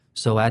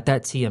So at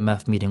that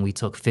TMF meeting, we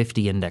took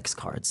 50 index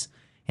cards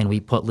and we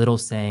put little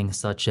sayings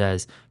such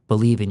as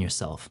believe in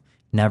yourself,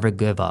 never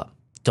give up,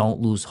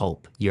 don't lose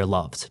hope, you're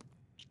loved.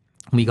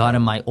 We got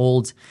in my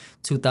old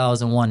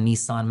 2001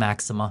 Nissan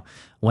Maxima,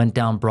 went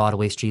down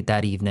Broadway Street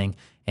that evening,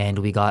 and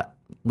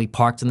we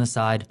parked on the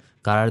side,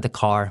 got out of the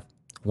car,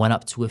 went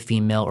up to a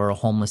female or a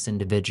homeless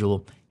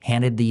individual,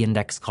 handed the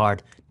index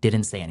card,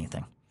 didn't say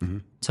anything.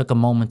 Took a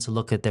moment to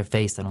look at their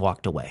face and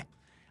walked away.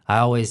 I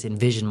always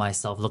envisioned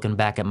myself looking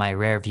back at my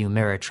rearview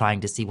mirror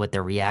trying to see what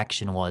their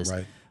reaction was.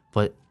 Right.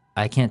 But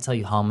I can't tell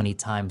you how many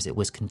times it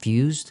was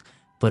confused,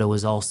 but it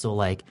was also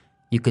like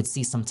you could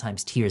see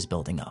sometimes tears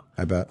building up.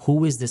 I bet.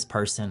 Who is this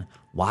person?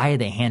 Why are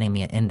they handing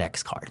me an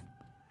index card?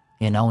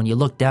 And you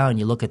look down,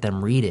 you look at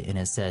them, read it, and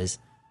it says,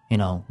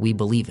 we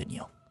believe in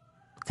you.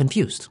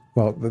 Confused.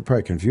 Well, they're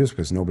probably confused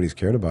because nobody's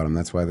cared about them.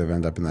 That's why they've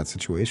ended up in that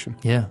situation.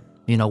 Yeah.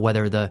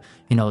 Whether the,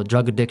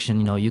 drug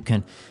addiction, you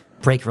can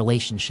break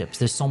relationships.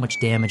 There's so much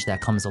damage that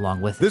comes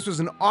along with it. This was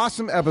an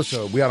awesome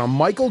episode. We had on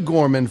Michael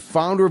Gorman,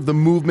 founder of the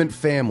Movement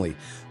Family.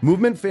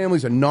 Movement Family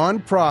is a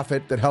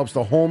nonprofit that helps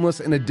the homeless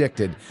and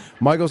addicted.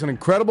 Michael's an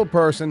incredible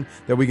person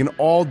that we can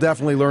all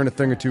definitely learn a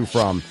thing or two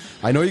from.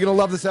 I know you're going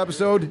to love this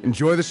episode.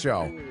 Enjoy the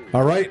show.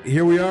 All right,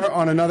 here we are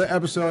on another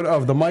episode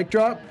of The Mic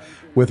Drop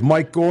with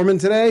Mike Gorman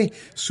today.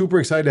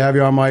 Super excited to have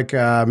you on, Mike.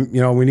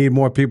 We need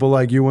more people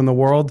like you in the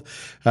world.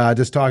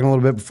 Just talking a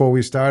little bit before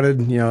we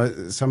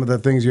started, some of the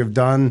things you've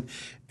done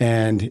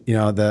and,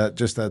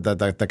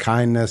 the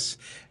kindness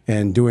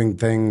and doing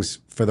things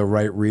for the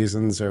right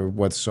reasons are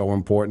what's so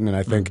important. And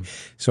I think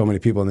so many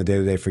people in the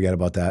day-to-day forget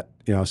about that.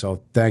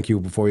 So thank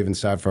you before we even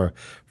start for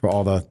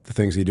all the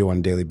things you do on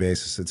a daily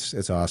basis.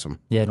 It's awesome.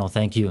 Yeah, no,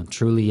 thank you.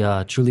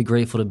 Truly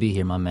grateful to be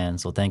here, my man.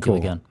 So thank you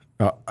again.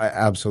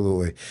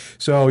 Absolutely.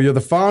 So you're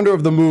the founder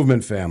of the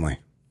Movement Family.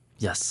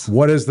 Yes.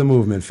 What is the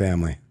Movement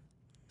Family?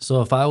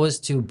 So if I was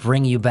to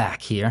bring you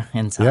back here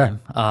in time,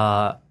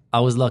 I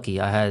was lucky.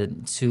 I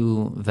had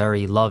two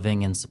very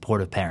loving and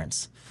supportive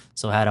parents.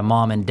 So I had a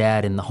mom and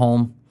dad in the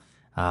home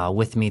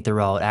with me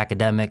throughout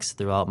academics,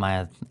 throughout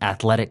my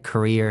athletic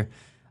career.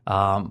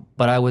 But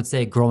I would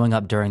say growing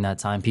up during that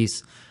time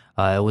piece,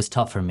 it was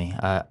tough for me.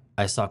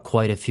 I saw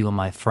quite a few of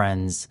my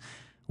friends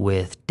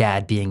with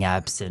dad being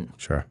absent,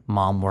 Sure.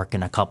 Mom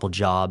working a couple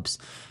jobs,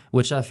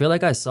 which I feel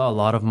like I saw a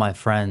lot of my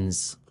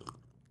friends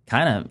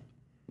kind of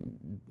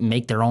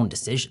make their own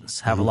decisions,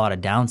 have a lot of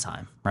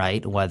downtime,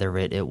 right? Whether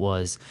it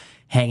was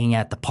hanging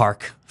at the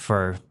park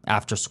for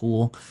after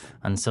school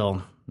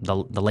until the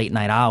late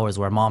night hours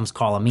where mom's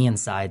calling me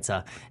inside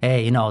to,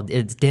 hey,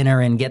 it's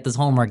dinner and get this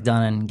homework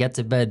done and get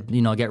to bed,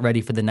 get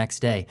ready for the next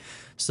day.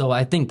 So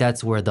I think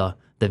that's where the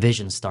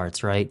vision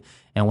starts, right?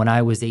 And when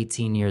I was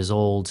 18 years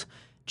old,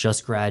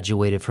 just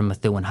graduated from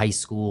Methuen High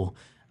School,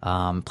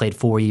 played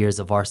 4 years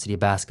of varsity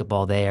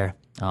basketball there,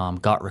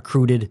 got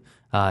recruited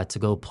to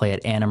go play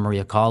at Anna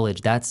Maria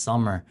College. That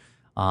summer,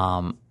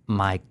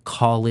 my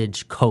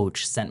college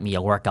coach sent me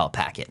a workout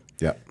packet.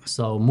 Yeah.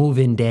 So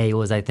move-in day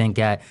was, I think,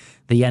 at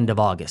the end of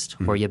August,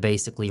 where you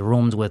basically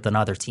roomed with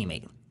another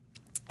teammate.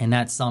 And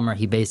that summer,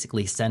 he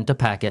basically sent a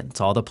packet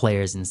to all the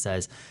players and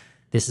says,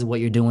 this is what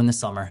you're doing this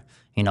summer.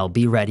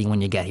 Be ready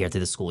when you get here to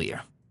the school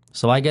year.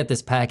 So I get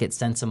this packet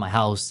sent to my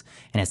house,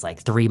 and it's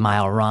like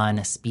 3-mile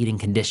run, speed and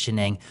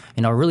conditioning,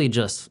 really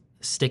just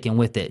sticking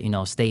with it,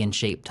 stay in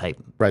shape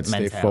type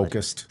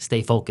mentality.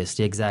 Stay focused,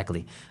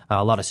 exactly.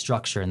 A lot of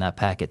structure in that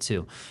packet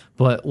too.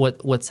 But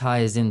what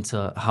ties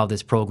into how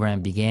this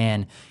program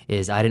began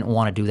is I didn't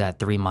want to do that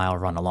 3-mile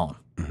run alone.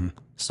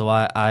 So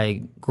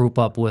I group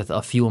up with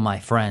a few of my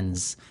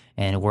friends,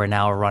 and we're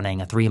now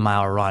running a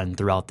 3-mile run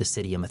throughout the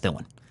city of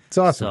Methuen. It's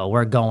awesome. So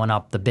we're going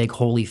up the big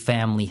Holy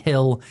Family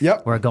Hill.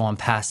 Yep. We're going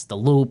past the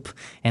Loop,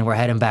 and we're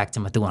heading back to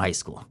Methuen High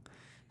School.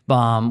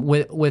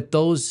 With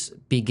those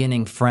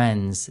beginning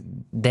friends,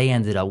 they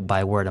ended up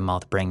by word of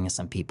mouth bringing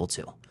some people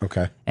too.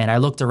 Okay. And I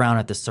looked around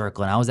at the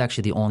circle, and I was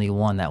actually the only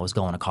one that was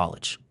going to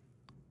college.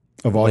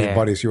 Of all your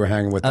buddies you were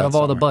hanging with, out of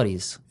all the summer.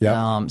 buddies,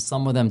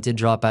 some of them did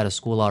drop out of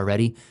school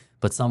already,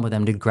 but some of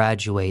them did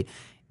graduate,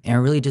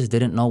 and really just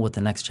didn't know what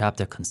the next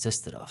chapter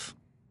consisted of.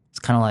 It's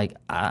kind of like,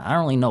 I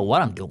don't really know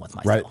what I'm doing with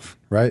myself.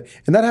 Right.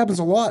 And that happens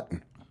a lot.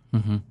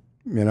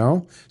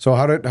 So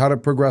how did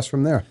it progress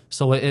from there?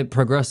 So it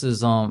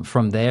progresses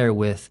from there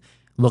with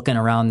looking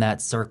around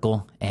that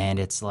circle, and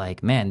it's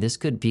like, man, this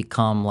could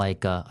become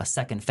like a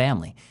second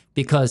family,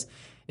 because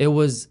it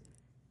was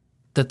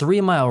the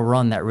 3-mile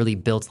run that really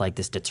built like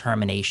this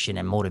determination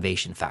and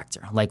motivation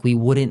factor. Like we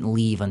wouldn't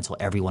leave until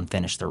everyone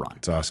finished the run.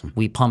 It's awesome.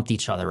 We pumped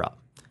each other up.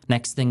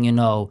 Next thing you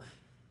know,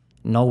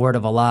 no word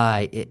of a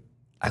lie,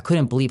 I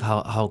couldn't believe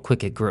how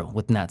quick it grew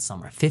within that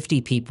summer.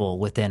 50 people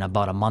within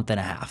about a month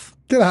and a half.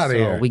 Get out of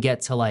here. So we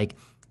get to like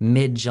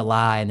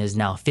mid-July, and there's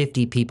now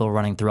 50 people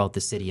running throughout the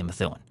city of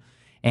Methuen.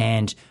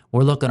 And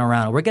we're looking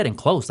around, and we're getting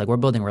close. Like we're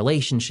building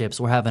relationships.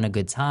 We're having a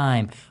good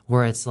time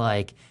where it's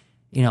like,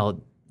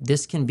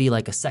 this can be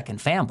like a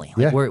second family.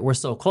 Like we're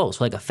so close,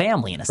 we're like a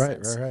family in a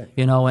sense. Right.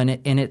 You know, and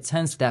it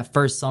tends to that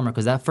first summer,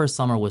 because that first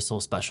summer was so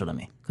special to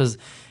me. Because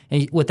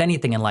with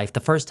anything in life, the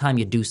first time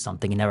you do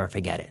something, you never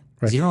forget it.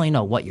 Because you don't really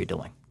know what you're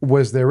doing.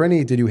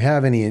 Did you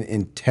have any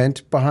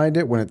intent behind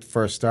it when it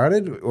first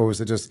started? Or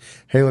was it just,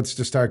 hey, let's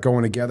just start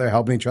going together,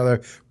 helping each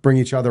other, bring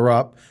each other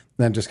up,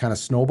 then just kind of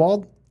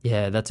snowballed?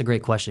 Yeah, that's a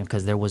great question,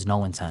 because there was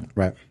no intent.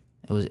 Right.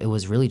 It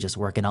was really just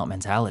working out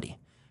mentality.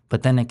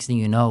 But then next thing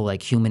you know,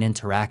 like human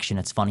interaction,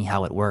 it's funny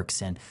how it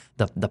works, and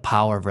the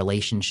power of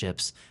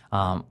relationships.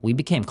 We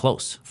became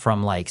close,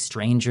 from like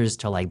strangers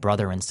to like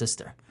brother and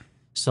sister.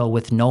 So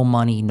with no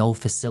money, no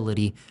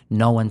facility,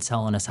 no one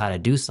telling us how to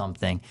do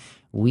something,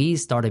 we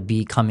started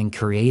becoming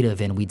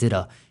creative, and we did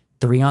a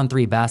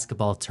 3-on-3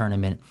 basketball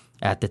tournament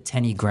at the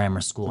Tenney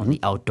Grammar School in the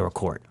outdoor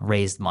court,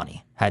 raised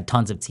money, had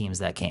tons of teams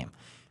that came.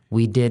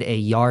 We did a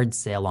yard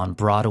sale on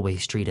Broadway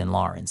Street in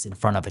Lawrence in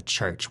front of a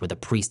church where the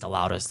priest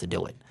allowed us to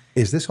do it.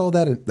 Is this all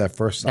that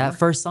first summer? That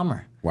first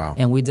summer. Wow.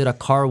 And we did a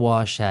car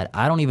wash at,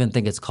 I don't even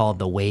think it's called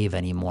The Wave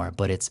anymore,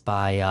 but it's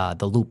by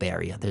the Loop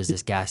area. There's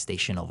this gas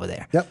station over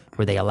there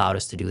where they allowed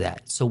us to do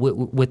that. So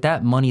with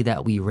that money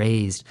that we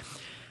raised,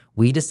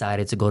 we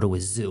decided to go to a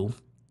zoo,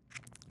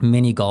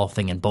 mini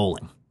golfing and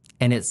bowling.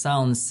 And it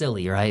sounds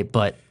silly, right?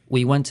 But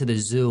we went to the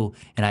zoo,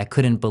 and I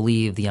couldn't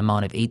believe the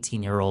amount of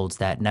 18-year-olds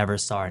that never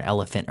saw an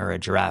elephant or a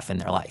giraffe in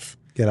their life.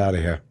 Get out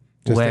of here.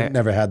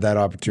 Never had that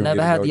opportunity.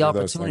 Never had the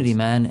opportunity,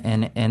 man.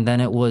 And then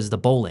it was the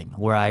bowling,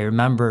 where I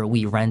remember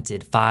we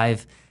rented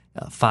five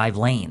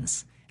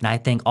lanes. And I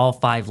think all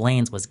 5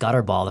 lanes was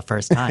gutter ball the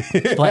first time.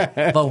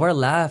 But we're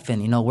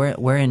laughing, you know,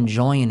 we're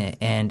enjoying it.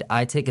 And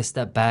I take a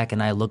step back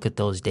and I look at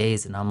those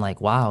days, and I'm like,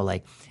 wow,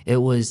 like it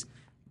was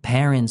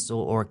parents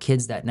or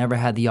kids that never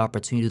had the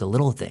opportunity to do the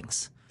little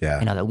things. Yeah.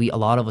 You know, that a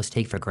lot of us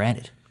take for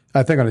granted.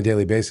 I think on a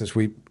daily basis,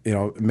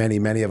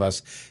 many of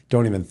us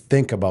don't even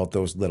think about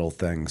those little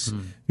things,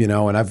 you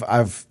know, and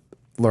I've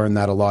learned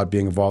that a lot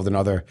being involved in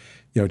other,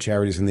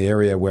 charities in the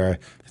area, where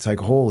it's like,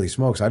 holy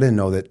smokes, I didn't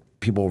know that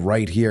people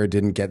right here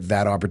didn't get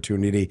that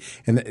opportunity.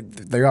 And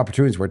the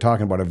opportunities we're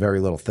talking about are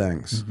very little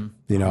things,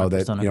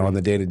 that, on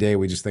the day to day,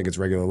 we just think it's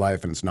regular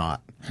life, and it's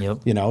not,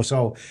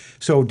 so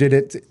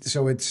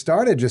it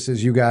started just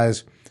as you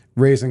guys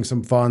raising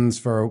some funds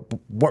for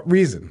what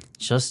reason?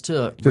 Just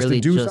to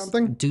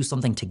something? Do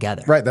something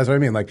together. Right, that's what I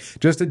mean. Like,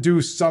 just to do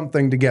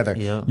something together.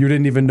 Yeah. You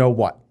didn't even know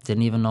what.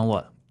 Didn't even know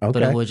what. Okay.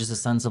 But it was just a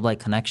sense of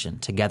like connection,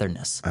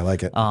 togetherness. I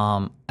like it.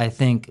 I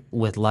think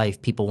with life,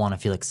 people want to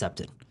feel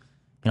accepted.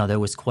 You know, there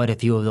was quite a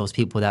few of those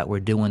people that were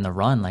doing the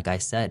run, like I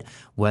said,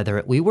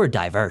 we were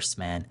diverse,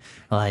 man.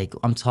 Like,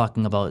 I'm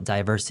talking about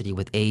diversity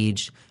with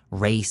age,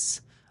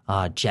 race,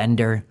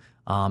 gender,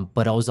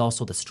 but it was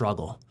also the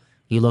struggle.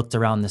 You looked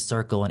around the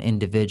circle, and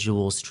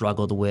individuals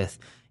struggled with,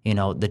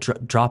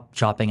 the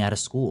dropping out of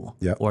school,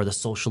 or the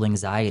social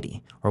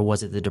anxiety, or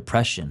was it the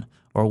depression,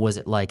 or was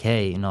it like,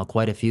 hey,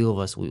 quite a few of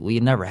us, we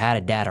never had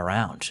a dad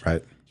around,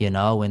 right?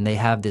 And they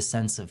have this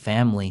sense of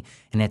family,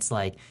 and it's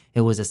like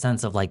it was a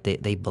sense of like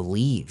they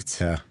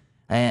believed,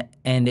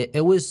 and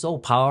it was so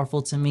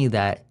powerful to me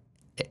that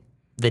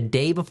the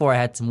day before I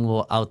had to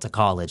move out to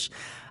college,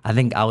 I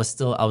think I was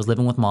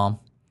living with mom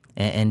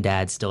and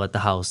dad still at the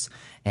house,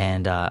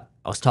 and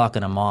I was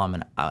talking to mom,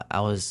 and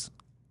I was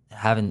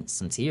having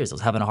some tears. I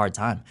was having a hard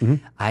time.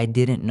 Mm-hmm. I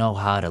didn't know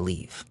how to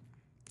leave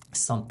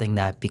something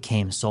that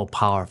became so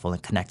powerful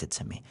and connected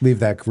to me. Leave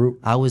that group?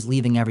 I was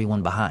leaving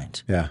everyone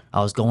behind. Yeah.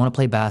 I was going to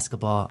play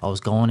basketball. I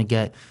was going to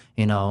get,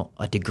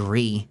 a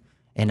degree,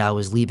 and I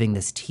was leaving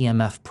this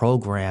TMF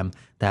program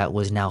that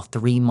was now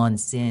 3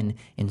 months in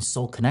and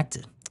so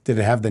connected. Did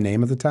it have the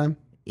name at the time?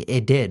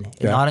 It did.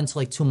 Yeah. Not until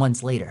like 2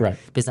 months later. Right.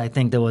 Because I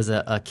think there was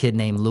a kid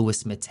named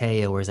Louis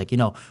Mateo where it's like,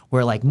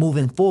 we're like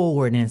moving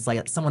forward, and it's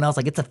like someone else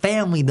like, it's a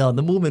family though,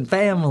 the movement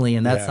family.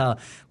 And that's how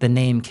the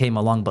name came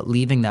along. But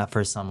leaving that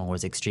first summer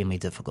was extremely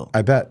difficult.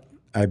 I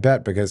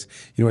bet because,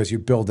 as you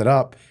build it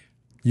up,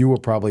 you were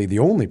probably the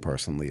only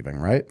person leaving,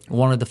 right?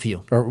 One of the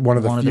few. Or one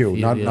of the few.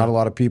 Not a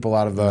lot of people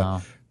out of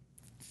the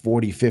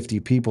 40, 50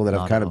 people that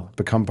have kind of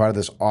become part of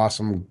this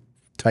awesome,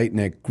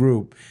 tight-knit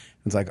group.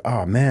 It's like,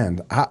 oh,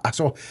 man.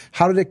 So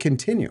how did it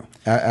continue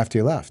after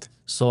you left?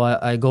 So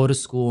I go to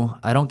school.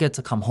 I don't get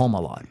to come home a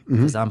lot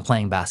because I'm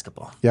playing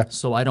basketball. Yeah.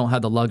 So I don't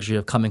have the luxury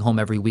of coming home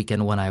every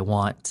weekend when I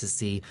want to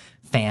see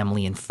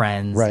family and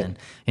friends. Right.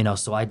 And,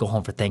 so I go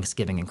home for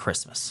Thanksgiving and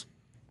Christmas.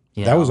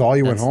 That was all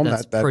you went home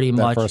that pretty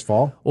much, first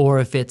fall? Or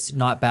if it's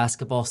not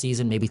basketball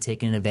season, maybe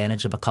taking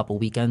advantage of a couple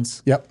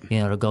weekends. Yep.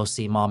 To go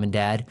see mom and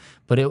dad.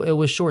 But it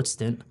was short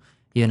stint,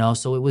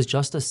 so it was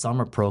just a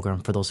summer program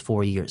for those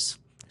 4 years.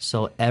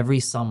 So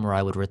every summer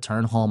I would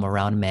return home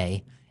around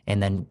May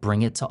and then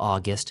bring it to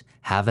August,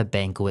 have a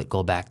banquet,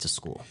 go back to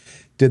school.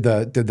 Did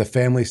the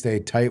family stay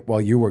tight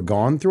while you were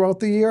gone throughout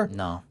the year?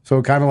 No. So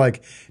it kind of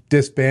like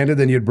disbanded,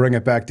 then you'd bring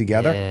it back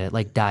together? Yeah,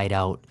 like died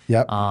out.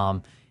 Yep.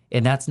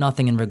 And that's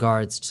nothing in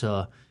regards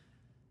to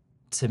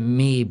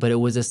me, but it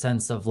was a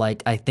sense of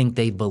like, I think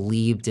they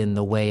believed in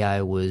the way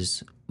I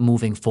was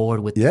moving forward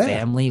with the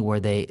family,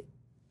 where they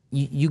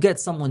you get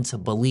someone to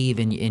believe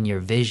in your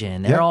vision,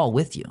 and they're all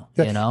with you.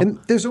 You know, And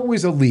there's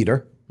always a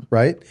leader,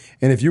 right?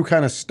 And if you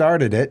kind of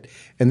started it,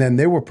 and then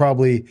they were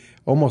probably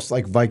almost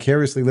like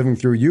vicariously living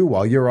through you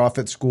while you're off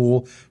at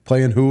school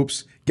playing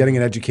hoops, getting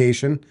an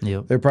education.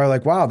 Yep. They're probably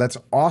like, wow, that's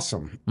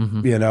awesome,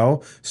 you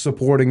know,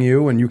 supporting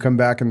you, and you come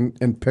back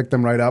and pick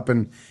them right up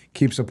and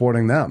keep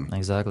supporting them.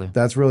 Exactly.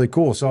 That's really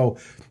cool. So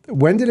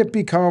when did it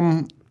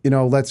become, you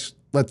know, let's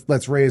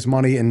raise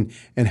money and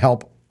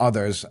help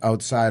others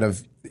outside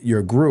of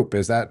your group?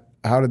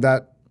 How did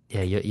that?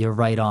 Yeah, you're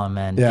right on,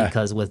 man. Yeah.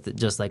 Because with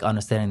just like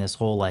understanding this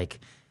whole like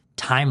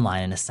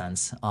timeline in a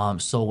sense.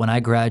 So when I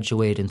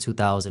graduated in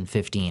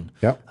 2015,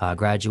 Yep.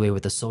 Graduated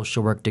with a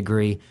social work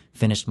degree,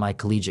 finished my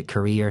collegiate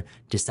career,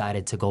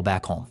 decided to go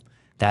back home.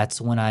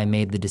 That's when I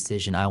made the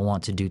decision I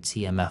want to do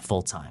TMF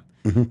full time.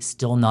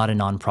 Still not a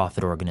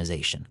nonprofit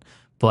organization,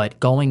 but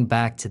going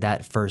back to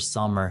that first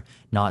summer,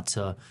 not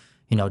to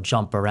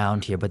jump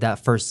around here, but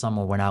that first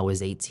summer when I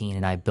was 18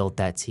 and I built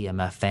that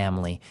TMF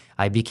family,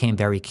 I became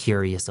very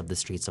curious of the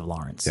streets of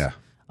Lawrence. Yeah.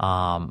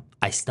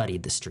 I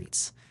studied the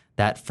streets.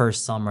 That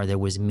first summer, there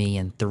was me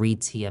and 3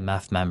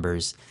 TMF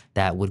members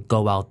that would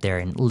go out there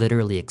and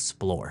literally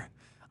explore.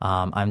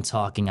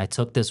 I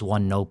took this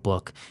one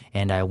notebook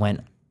and I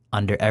went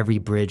under every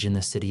bridge in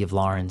the city of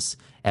Lawrence,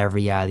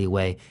 every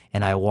alleyway,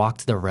 and I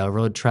walked the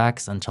railroad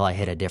tracks until I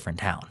hit a different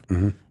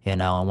town. You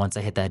know, and once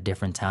I hit that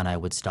different town, I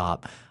would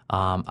stop.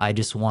 I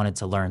just wanted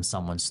to learn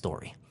someone's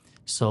story.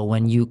 So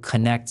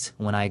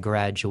when I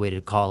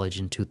graduated college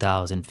in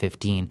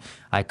 2015,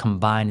 I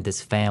combined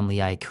this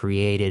family I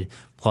created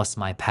plus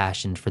my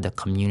passion for the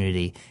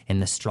community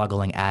and the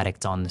struggling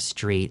addict on the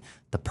street,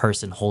 the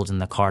person holding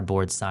the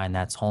cardboard sign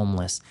that's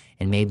homeless,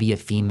 and maybe a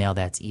female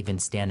that's even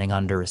standing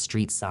under a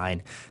street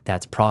sign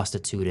that's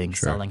prostituting,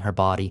 selling her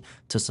body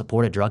to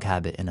support a drug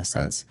habit in a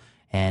sense.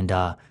 Right. And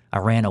I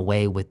ran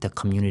away with the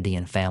community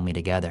and family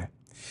together.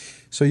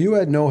 So you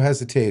had no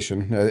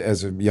hesitation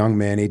as a young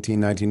man, 18,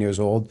 19 years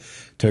old,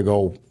 to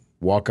go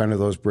walk under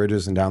those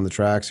bridges and down the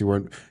tracks. You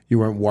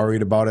weren't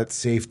worried about it,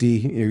 safety.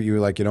 You were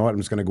like, you know what, I'm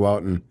just going to go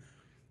out and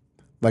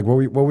like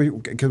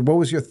what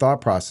was your thought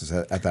process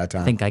at that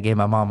time? I think I gave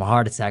my mom a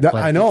heart attack.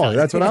 I know.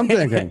 That's what I'm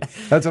thinking.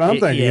 That's what I'm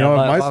thinking. Yeah, you know,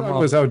 if my son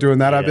was out doing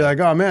that, I'd be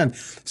like, oh man.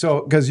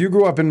 So because you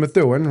grew up in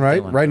Methuen,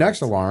 right, right next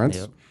to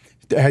Lawrence.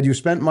 Yep. Had you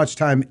spent much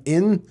time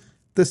in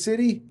the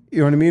city? You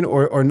know what I mean,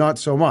 or not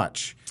so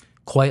much?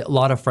 Quite a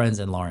lot of friends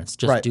in Lawrence,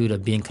 just due to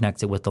being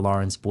connected with the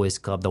Lawrence Boys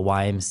Club, the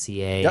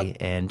YMCA,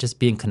 and just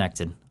being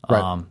connected,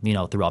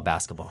 throughout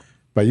basketball.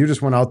 But you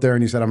just went out there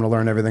and you said, I'm going to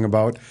learn everything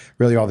about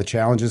really all the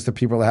challenges that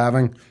people are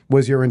having.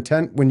 Was your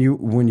intent when you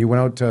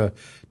went out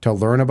to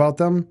learn about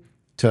them,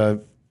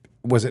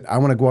 was it, I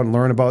want to go out and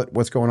learn about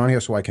what's going on here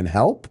so I can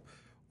help?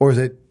 Or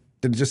did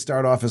it just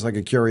start off as like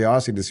a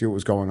curiosity to see what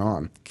was going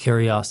on?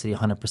 Curiosity,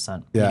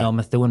 100%. Yeah. You know,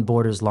 Methuen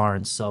borders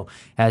Lawrence. So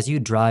as you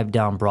drive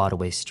down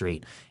Broadway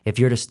Street, if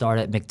you're to start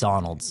at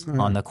McDonald's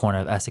on the corner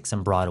of Essex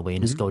and Broadway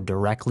and just go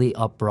directly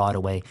up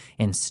Broadway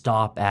and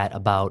stop at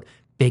about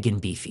Big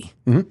and Beefy,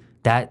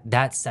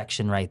 that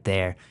section right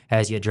there,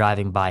 as you're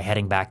driving by,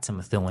 heading back to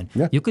Methuen,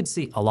 you could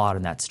see a lot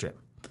in that strip.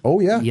 Oh,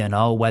 yeah. You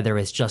know, whether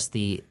it's just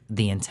the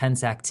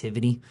intense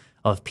activity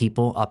of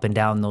people up and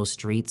down those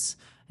streets.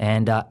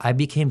 And I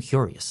became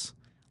curious.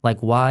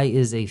 Like, why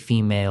is a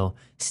female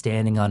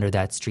standing under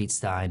that street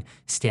sign,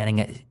 staring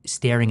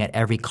at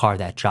every car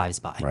that drives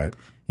by? Right.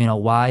 You know,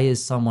 why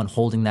is someone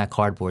holding that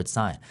cardboard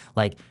sign?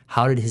 Like,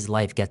 how did his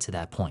life get to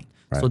that point?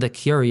 Right. So the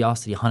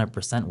curiosity,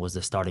 100%, was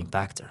the starting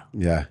factor.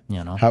 Yeah.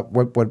 You know.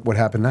 What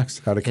happened next?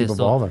 How to keep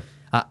evolving?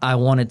 I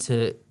wanted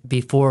to,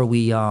 before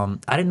we, I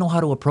didn't know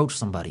how to approach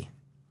somebody.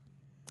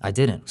 I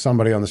didn't.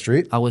 Somebody on the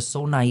street? I was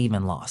so naive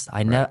and lost.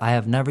 I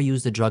have never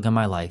used a drug in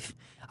my life.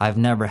 I've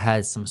never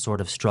had some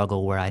sort of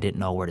struggle where I didn't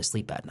know where to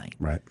sleep at night.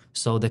 Right.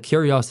 So the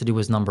curiosity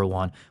was number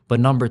one. But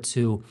number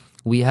two,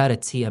 we had a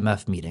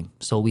TMF meeting.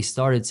 So we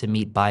started to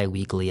meet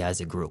bi-weekly as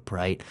a group,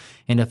 right?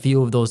 And a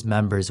few of those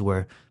members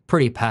were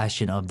pretty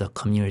passionate of the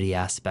community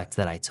aspect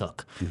that I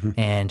took.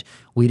 And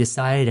we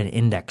decided an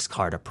index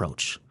card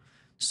approach.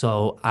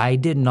 So I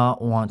did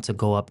not want to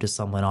go up to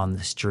someone on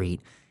the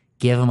street,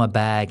 give them a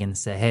bag and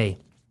say, hey,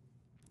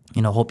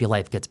 hope your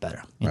life gets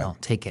better. You know,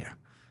 take care.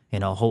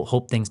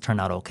 Hope things turn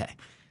out okay.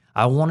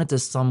 I wanted to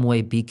some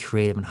way be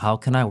creative and how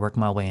can I work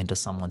my way into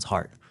someone's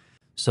heart?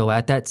 So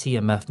at that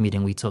TMF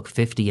meeting, we took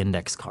 50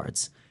 index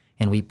cards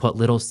and we put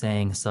little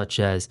sayings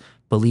such as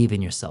believe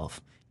in yourself,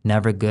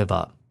 never give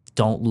up,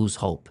 don't lose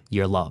hope,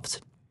 you're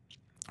loved.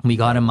 We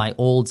got in my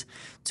old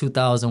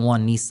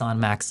 2001 Nissan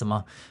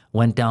Maxima,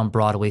 went down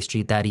Broadway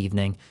Street that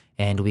evening,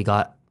 and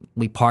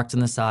we parked on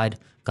the side,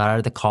 got out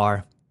of the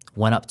car,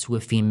 went up to a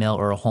female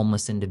or a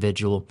homeless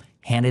individual,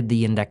 handed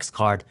the index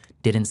card,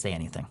 didn't say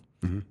anything.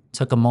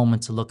 Took a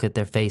moment to look at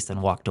their face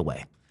and walked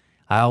away.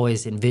 I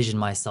always envisioned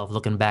myself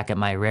looking back at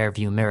my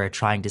rearview mirror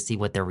trying to see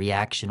what their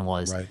reaction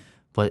was. Right.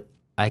 But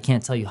I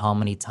can't tell you how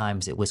many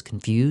times it was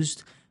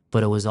confused,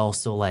 but it was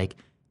also like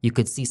you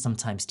could see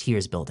sometimes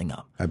tears building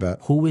up. I bet.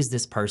 Who is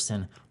this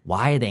person?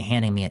 Why are they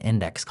handing me an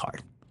index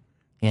card?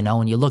 you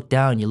know, and you look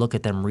down, you look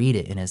at them, read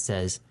it, and it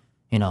says,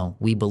 you know,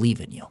 we believe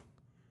in you.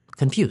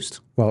 Confused.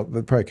 Well,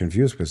 they're probably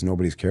confused because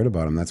nobody's cared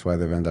about them. That's why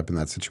they've ended up in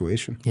that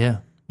situation. Yeah.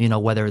 You know,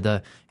 whether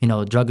the, you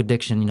know, drug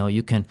addiction, you know,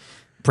 you can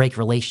break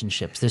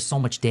relationships. There's so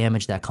much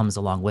damage that comes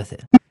along with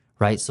it.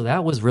 Right. So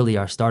that was really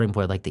our starting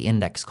point, like the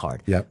index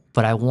card. Yep.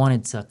 But I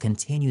wanted to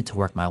continue to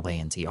work my way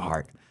into your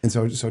heart. And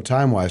so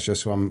time wise,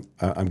 just so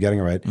I'm getting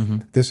it right.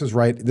 This is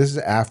right. This is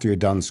after you're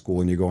done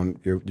school and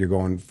you're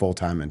going full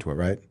time into it,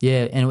 right?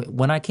 Yeah. And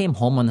when I came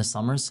home in the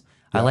summers,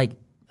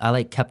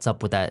 I kept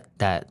up with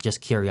that just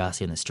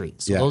curiosity in the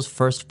street. So those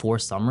first 4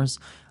 summers,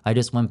 I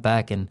just went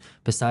back, and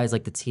besides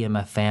like the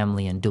TMF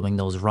family and doing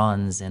those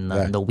runs and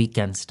the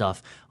weekend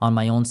stuff, on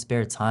my own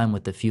spare time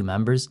with a few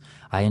members,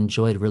 I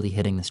enjoyed really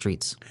hitting the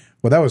streets.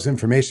 Well, that was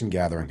information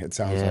gathering, it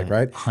sounds like,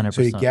 right? 100%.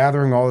 So you're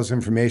gathering all this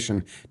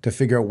information to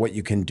figure out what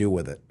you can do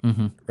with it,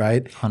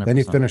 right? 100%. Then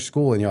you finish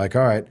school and you're like,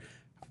 all right,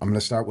 I'm going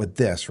to start with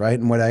this, right?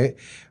 And what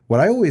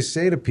I always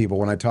say to people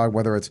when I talk,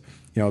 whether it's,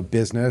 you know,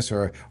 business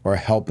or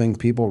helping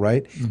people,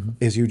 right,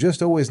 is you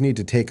just always need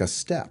to take a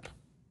step,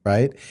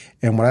 right?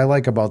 And what I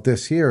like about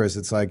this here is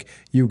it's like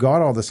you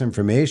got all this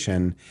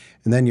information,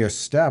 and then your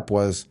step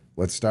was,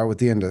 let's start with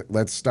the end.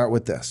 Let's start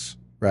with this.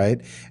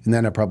 Right? And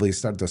then it probably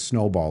started to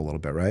snowball a little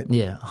bit, right?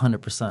 Yeah,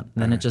 100%.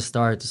 Then it just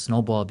started to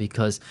snowball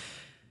because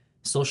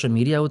social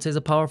media, I would say, is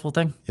a powerful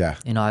thing. Yeah.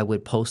 You know, I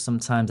would post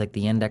sometimes like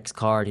the index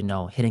card, you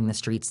know, hitting the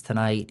streets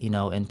tonight, you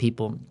know, and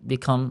people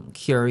become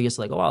curious,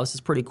 like, oh, wow, this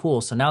is pretty cool.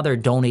 So now they're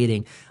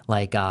donating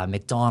like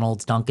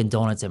McDonald's, Dunkin'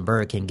 Donuts, and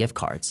Burger King gift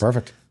cards.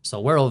 Perfect. So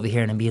we're over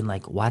here and being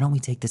like, why don't we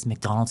take this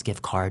McDonald's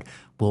gift card?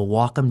 We'll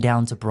walk them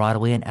down to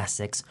Broadway and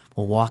Essex.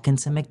 We'll walk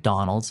into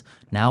McDonald's.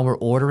 Now we're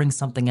ordering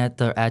something at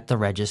the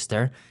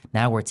register.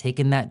 Now we're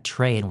taking that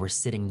tray and we're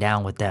sitting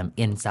down with them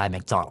inside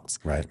McDonald's.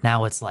 Right.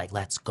 Now it's like,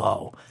 let's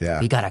go. Yeah.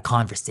 We got a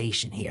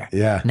conversation here.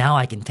 Yeah. Now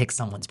I can pick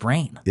someone's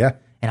brain. Yeah.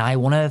 And I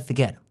won't ever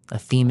forget a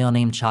female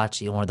named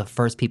Chachi, one of the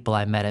first people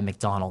I met at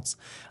McDonald's,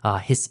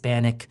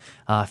 Hispanic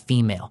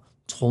female,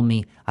 told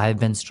me, I've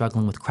been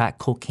struggling with crack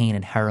cocaine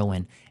and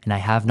heroin, and I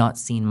have not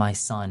seen my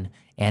son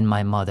and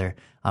my mother.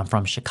 I'm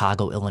from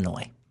Chicago,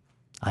 Illinois.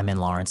 I'm in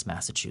Lawrence,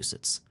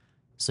 Massachusetts.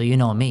 So you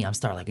know me, I'm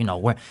starting like, you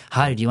know,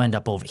 how did you end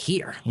up over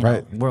here? You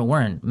know,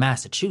 we're in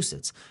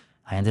Massachusetts.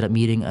 I ended up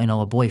meeting, you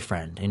know, a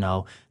boyfriend, you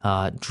know,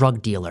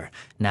 drug dealer.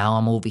 Now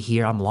I'm over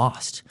here, I'm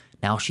lost.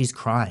 Now she's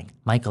crying.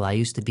 Michael, I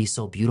used to be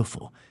so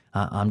beautiful.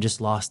 I'm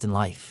just lost in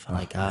life.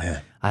 I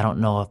don't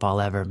know if I'll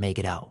ever make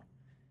it out.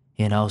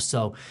 You know,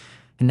 so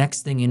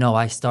next thing you know,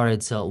 I started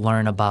to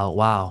learn about,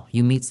 wow,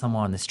 you meet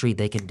someone on the street,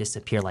 they can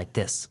disappear like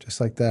this. Just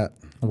like that.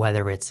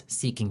 Whether it's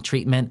seeking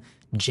treatment,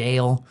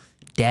 jail,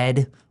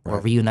 dead, or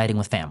reuniting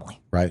with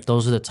family. Right.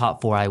 Those are the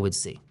top 4 I would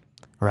see.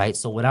 Right.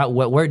 So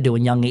what we're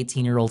doing, young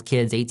 18-year-old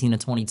kids, 18 to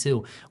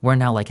 22, we're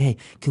now like, hey,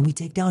 can we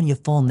take down your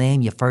full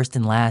name, your first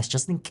and last,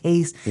 just in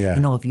case, you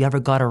know, if you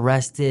ever got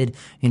arrested,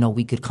 you know,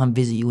 we could come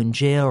visit you in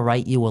jail,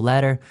 write you a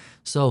letter.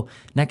 So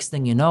next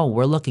thing you know,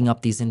 we're looking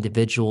up these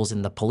individuals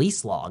in the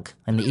police log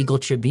in the Eagle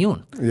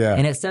Tribune. Yeah.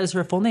 And it says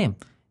her full name.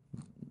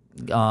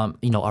 You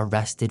know,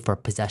 arrested for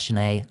possession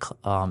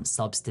of a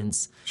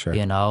substance,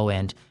 you know,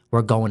 and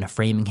we're going to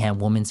Framingham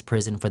Women's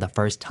Prison for the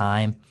first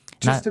time.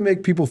 Just to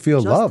make people feel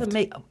loved.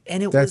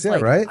 That's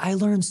it, right? I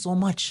learned so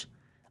much.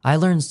 I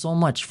learned so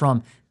much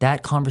from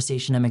that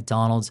conversation at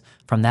McDonald's,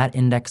 from that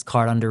index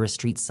card under a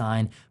street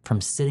sign,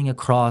 from sitting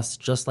across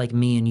just like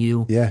me and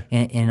you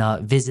in a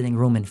visiting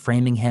room in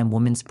Framingham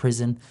Women's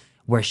Prison,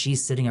 where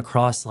she's sitting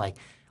across like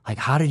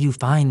how did you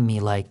find me?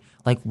 Like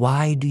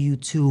why do you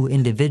two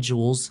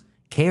individuals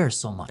care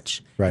so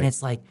much? Right. And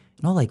it's like,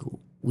 you know, like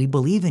we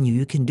believe in you.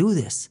 You can do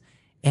this.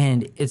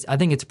 And I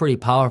think it's pretty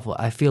powerful.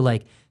 I feel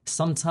like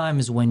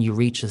sometimes when you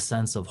reach a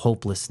sense of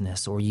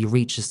hopelessness or you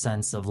reach a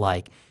sense of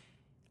like,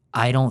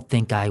 I don't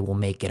think I will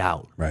make it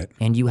out. Right.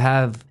 And you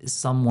have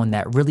someone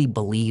that really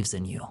believes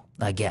in you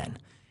again.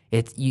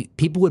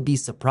 People would be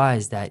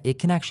surprised that it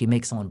can actually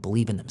make someone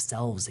believe in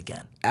themselves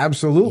again.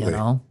 Absolutely. You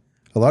know?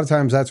 A lot of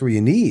times that's what you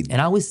need. And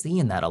I was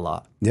seeing that a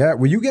lot. Yeah.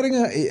 Were you getting,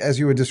 as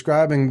you were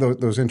describing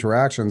those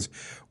interactions,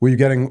 were you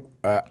getting,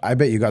 I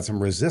bet you got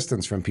some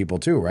resistance from people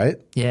too, right?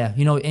 Yeah.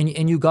 You know,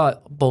 and you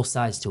got both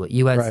sides to it.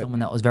 You had someone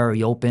that was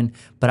very open,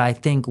 but I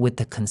think with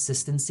the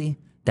consistency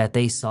that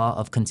they saw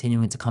of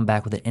continuing to come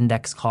back with an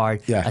index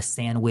card, a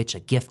sandwich, a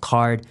gift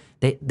card,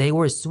 they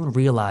were soon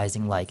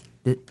realizing like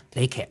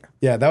they care.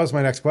 Yeah, that was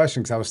my next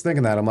question because I was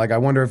thinking that. I'm like, I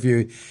wonder if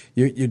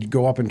you'd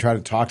go up and try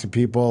to talk to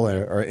people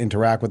or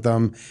interact with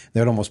them.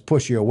 They'd almost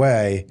push you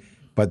away,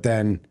 but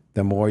then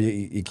the more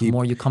you keep... The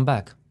more you come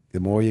back. The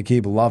more you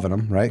keep loving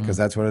them, right? Because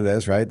that's what it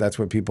is, right? That's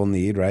what people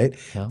need, right?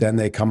 Yeah. Then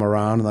they come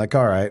around and like,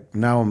 all right,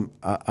 now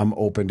I'm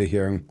open to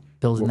hearing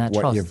what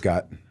trust. You've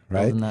got,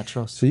 right? Building that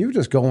trust. So you were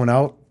just going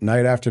out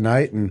night after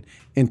night and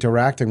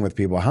interacting with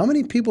people. How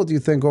many people do you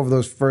think over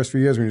those first few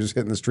years when you're just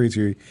hitting the streets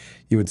you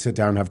would sit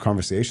down and have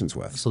conversations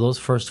with? So those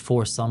first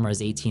 4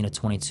 summers, 18 to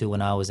 22,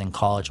 when I was in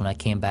college, when I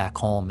came back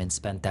home and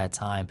spent that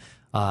time,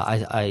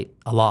 a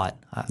lot.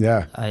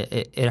 Yeah.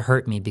 It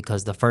hurt me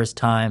because the first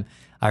time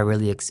I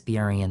really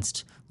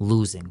experienced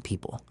losing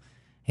people.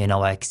 You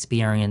know, I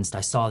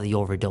saw the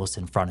overdose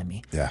in front of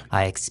me. Yeah.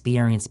 I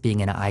experienced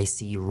being in an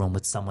ICU room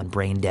with someone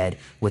brain dead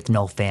with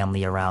no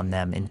family around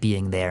them and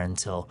being there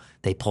until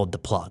they pulled the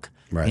plug.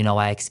 Right. You know,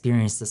 I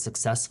experienced the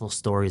successful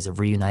stories of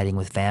reuniting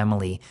with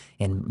family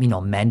and, you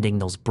know, mending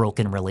those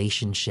broken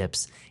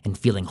relationships and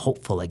feeling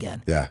hopeful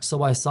again. Yeah.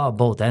 So I saw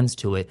both ends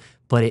to it,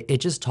 but it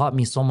just taught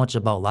me so much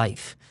about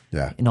life.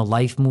 Yeah. You know,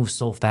 life moves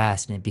so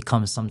fast and it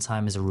becomes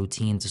sometimes a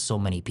routine to so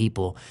many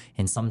people.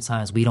 And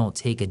sometimes we don't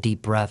take a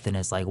deep breath and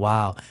it's like,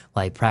 wow,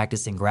 like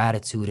practicing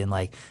gratitude. And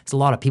like, it's a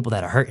lot of people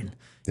that are hurting.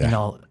 Yeah. You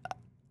know,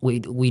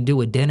 we do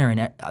a dinner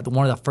and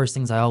one of the first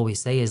things I always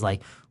say is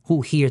like,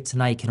 who here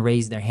tonight can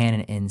raise their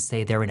hand and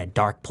say they're in a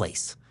dark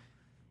place?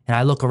 And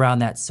I look around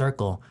that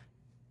circle.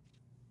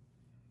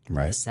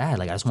 Right. It's sad.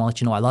 Like, I just want to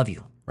let you know I love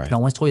you. Right. If no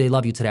one's told you they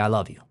love you today, I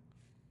love you.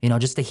 You know,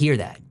 just to hear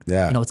that.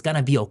 Yeah. You know, it's going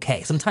to be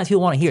okay. Sometimes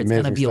people want to hear it's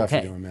going to be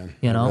okay. Doing, man.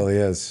 You know? It really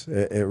is.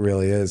 It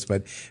really is.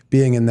 But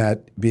being in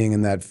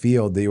that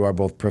field that you are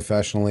both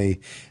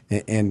professionally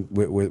and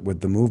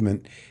with the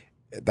movement,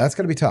 that's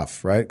going to be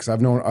tough, right? Because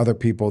I've known other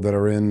people that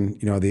are in,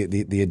 you know,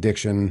 the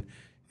addiction,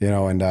 you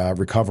know, and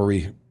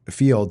recovery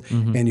field,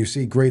 and you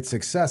see great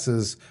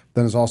successes,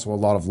 then there's also a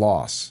lot of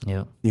loss.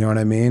 Yeah. You know what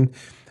I mean?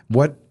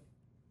 What,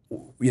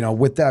 you know,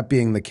 with that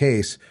being the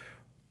case,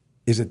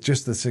 is it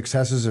just the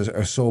successes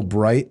are so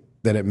bright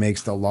that it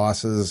makes the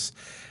losses,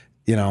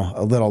 you know,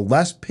 a little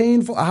less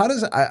painful? How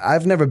does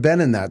I've never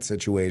been in that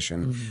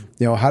situation.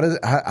 You know, how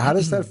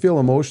does that feel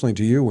emotionally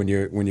to you when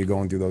you're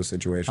going through those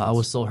situations? I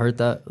was so hurt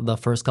that the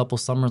first couple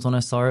summers when I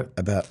saw it.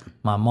 I bet.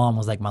 My mom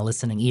was like my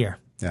listening ear.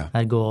 Yeah.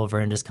 I'd go over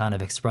and just kind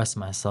of express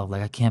myself.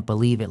 Like, I can't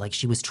believe it. Like,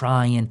 she was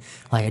trying.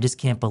 Like, I just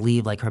can't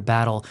believe, like, her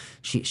battle.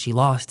 She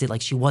lost it.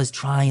 Like, she was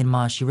trying,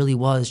 Ma. She really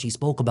was. She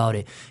spoke about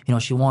it. You know,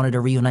 she wanted to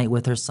reunite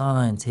with her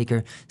son, take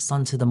her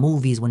son to the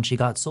movies when she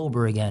got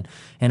sober again.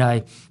 And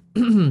I,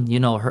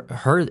 you know,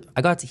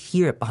 I got to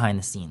hear it behind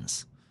the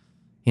scenes,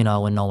 you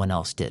know, when no one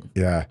else did.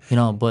 Yeah. You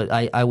know, but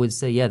I would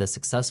say, yeah, the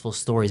successful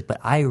stories, but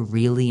I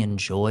really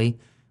enjoy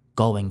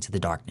going to the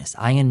darkness.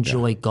 I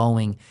enjoy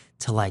going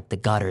to like the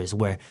gutters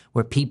where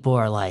people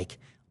are like,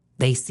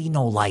 they see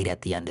no light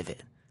at the end of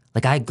it.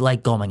 Like, I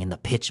like going in the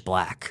pitch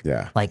black.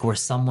 Yeah. Like, where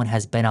someone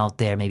has been out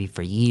there maybe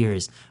for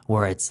years,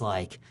 where it's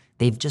like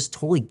they've just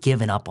totally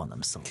given up on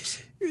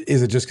themselves.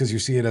 Is it just because you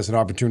see it as an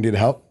opportunity to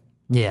help?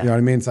 Yeah. You know what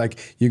I mean? It's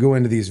like you go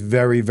into these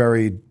very,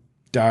 very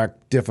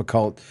dark,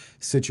 difficult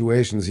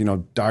situations, you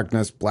know,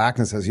 darkness,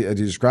 blackness, as you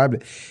described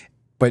it.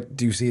 But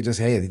do you see it just,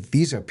 hey,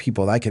 these are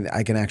people I can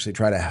actually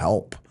try to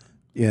help,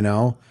 you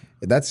know?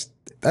 That's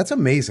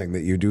amazing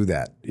that you do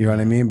that. You know what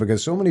I mean?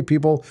 Because so many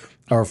people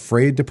are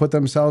afraid to put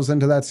themselves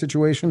into that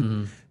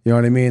situation. You know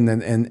what I mean?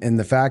 And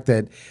the fact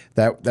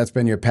that's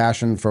been your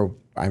passion for,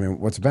 I mean,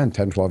 what's it been,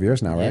 10, 12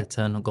 years now, right? Yeah,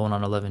 10, going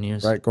on 11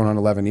 years. Right, going on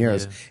 11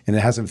 years. Yeah. And it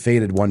hasn't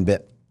faded one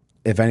bit.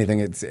 If anything,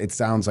 it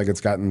sounds like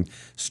it's gotten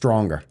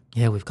stronger.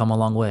 Yeah, we've come a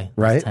long way.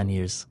 Right? 10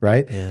 years.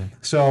 Right? Yeah.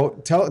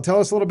 So tell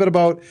us a little bit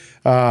about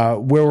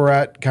where we're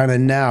at kind of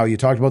now. You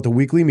talked about the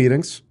weekly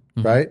meetings,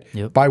 right?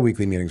 Yep.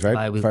 Bi-weekly meetings, right?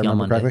 Bi-weekly if I on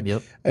remember Monday, correctly.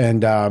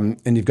 yep.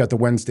 And you've got the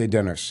Wednesday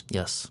dinners.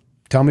 Yes.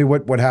 Tell me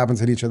what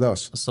happens at each of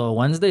those. So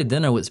Wednesday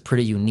dinner was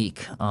pretty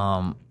unique.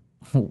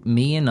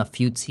 Me and a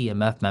few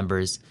TMF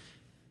members,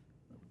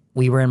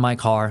 we were in my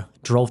car,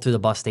 drove through the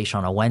bus station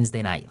on a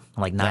Wednesday night,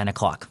 like 9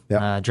 o'clock.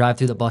 Yeah. Drive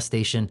through the bus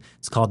station.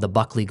 It's called the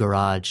Buckley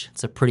Garage.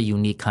 It's a pretty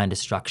unique kind of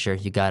structure.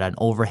 You got an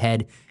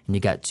overhead and you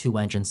got two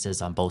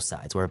entrances on both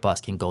sides where a bus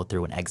can go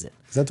through and exit.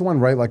 Is that the one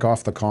right like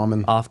off the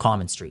Common? Off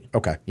Common Street.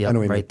 Okay. Yep, I know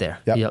what you right mean.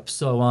 there. Yep.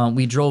 So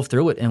we drove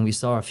through it and we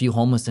saw a few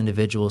homeless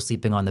individuals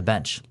sleeping on the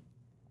bench.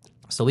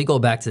 So we go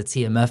back to the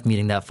TMF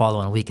meeting that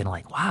following week and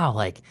like, wow,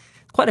 like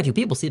quite a few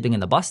people sleeping in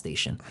the bus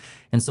station.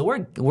 And so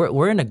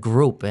we're in a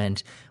group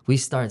and we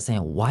start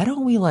saying, why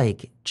don't we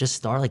like just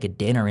start like a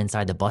dinner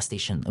inside the bus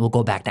station and we'll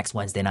go back next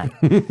Wednesday night.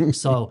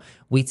 So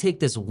we take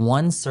this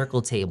one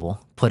circle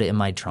table, put it in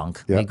my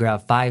trunk. Yep. We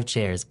grab 5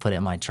 chairs, put it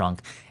in my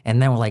trunk.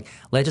 And then we're like,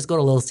 let's just go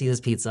to Little Caesars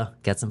Pizza,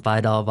 get some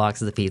 $5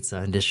 boxes of pizza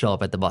and just show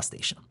up at the bus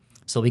station.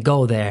 So we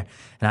go there,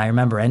 and I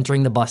remember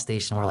entering the bus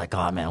station. We're like,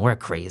 oh, man, we're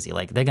crazy.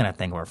 Like, they're going to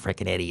think we're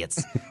freaking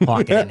idiots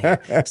walking in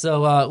here.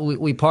 So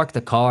we park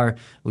the car.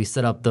 We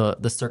set up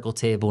the circle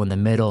table in the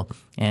middle,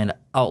 and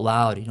out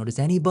loud, you know, does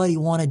anybody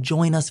want to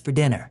join us for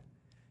dinner?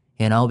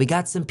 You know, we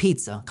got some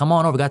pizza. Come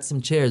on over. Got some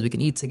chairs. We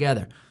can eat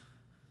together.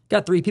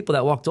 Got 3 people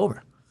that walked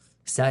over.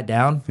 Sat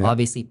down,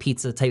 obviously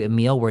pizza type of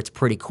meal where it's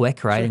pretty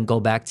quick, right? Sure. And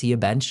go back to your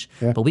bench.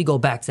 Yeah. But we go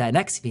back to that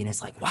next meeting.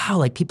 It's like, wow,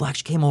 like people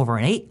actually came over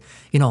and ate.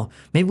 You know,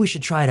 maybe we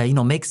should try to, you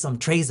know, make some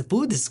trays of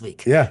food this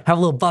week. Yeah. Have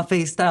a little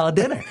buffet style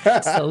dinner.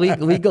 So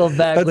we go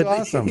back That's with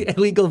awesome.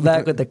 We go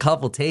back with a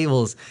couple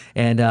tables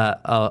and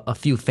a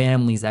few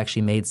families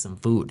actually made some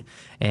food.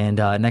 And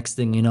next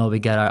thing you know, we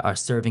got our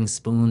serving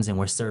spoons and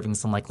we're serving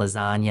some like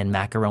lasagna and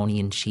macaroni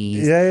and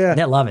cheese. Yeah. And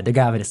they love it.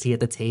 They're having a seat at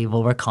the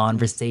table. We're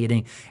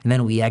conversating and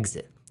then we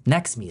exit.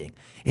 Next meeting,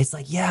 it's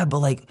like, yeah, but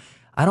like,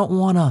 I don't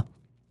want to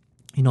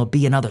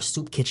be another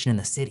soup kitchen in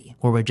the city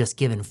where we're just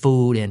giving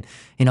food and,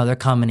 they're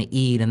coming to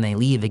eat and they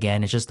leave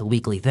again. It's just a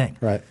weekly thing.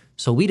 Right.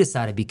 So we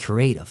decided to be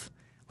creative.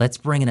 Let's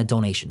bring in a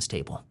donations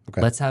table.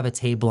 Okay. Let's have a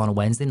table on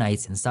Wednesday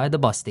nights inside the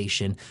bus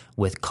station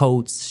with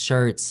coats,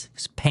 shirts,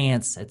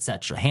 pants,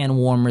 etc., hand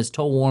warmers,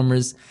 toe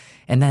warmers,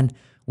 and then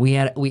we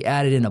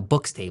added in a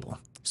books table,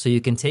 so you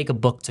can take a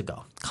book to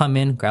go. Come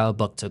in, grab a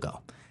book to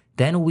go.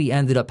 Then we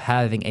ended up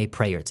having a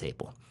prayer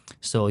table.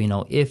 So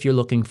if you're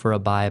looking for a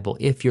Bible,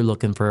 if you're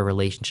looking for a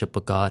relationship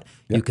with God,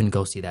 you can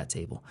go see that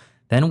table.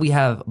 Then we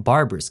have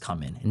barbers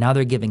come in, and now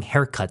they're giving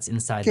haircuts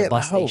inside the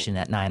bus station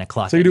at 9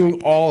 o'clock. So you're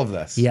doing all of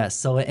this? Yes.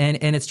 So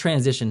and it's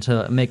transitioned,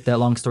 to make that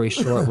long story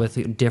short,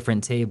 with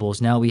different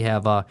tables. Now we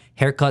have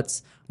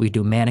haircuts, we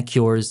do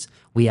manicures,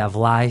 we have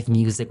live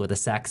music with a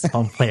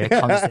saxophone player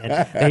comes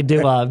in. They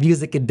do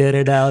music at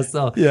dinner now.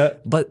 So yeah.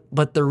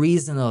 But the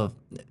reason of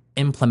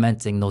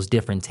implementing those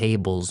different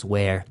tables,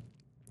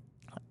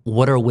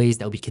 what are ways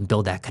that we can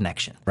build that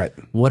connection? Right.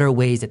 What are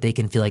ways that they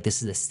can feel like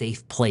this is a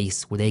safe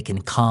place where they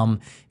can come,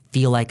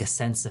 feel like a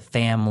sense of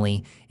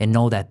family, and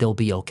know that they'll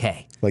be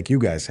okay? Like you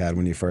guys had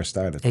when you first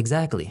started.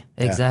 Exactly.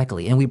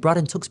 And we brought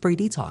in Tewksbury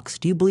Detox.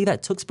 Do you believe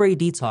that Tewksbury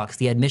Detox,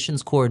 the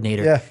admissions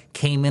coordinator,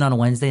 came in on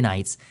Wednesday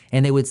nights,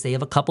 and they would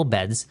save a couple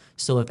beds.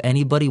 So if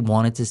anybody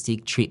wanted to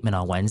seek treatment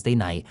on Wednesday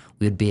night,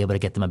 we would be able to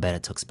get them a bed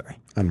at Tewksbury.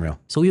 Unreal.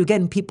 So we were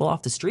getting people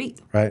off the street.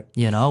 Right.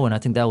 And I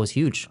think that was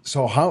huge.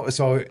 So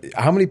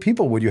how many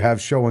people would you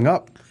have showing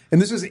up?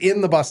 And this is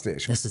in the bus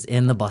station? This is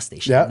in the bus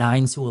station,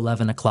 9 to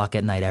 11 o'clock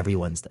at night every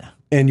Wednesday.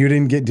 And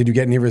did you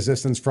get any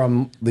resistance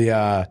from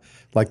the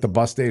the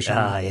bus station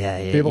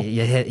people?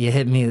 You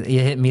hit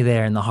me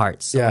there in the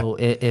heart. So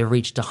it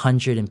reached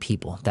 100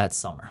 people that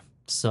summer.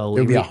 So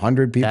there would be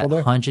 100 people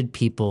there? 100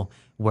 people,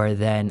 where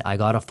then I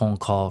got a phone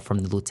call from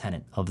the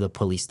lieutenant of the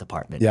police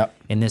department. Yeah.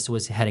 And this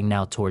was heading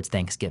now towards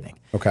Thanksgiving.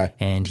 Okay.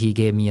 And he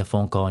gave me a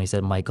phone call and he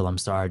said, Michael, I'm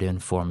sorry to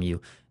inform you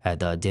that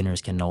the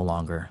dinners can no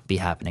longer be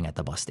happening at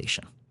the bus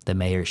station. The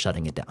mayor is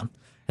shutting it down.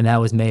 And that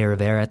was Mayor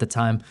Rivera at the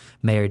time,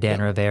 Mayor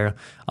Dan Rivera.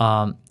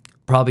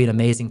 Probably an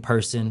amazing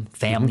person,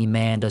 family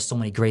man, does so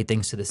many great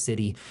things to the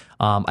city.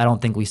 I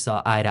don't think we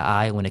saw eye to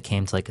eye when it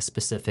came to like a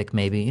specific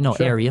maybe,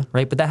 area,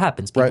 right? But that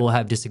happens. People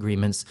have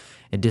disagreements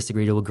and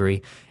disagree to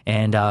agree.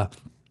 And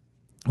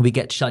we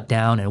get shut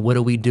down, and what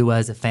do we do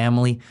as a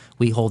family?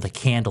 We hold a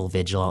candle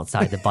vigil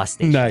outside the bus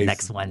station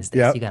next Wednesday.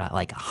 Yep. So you got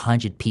like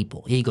 100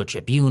 people. Eagle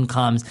Tribune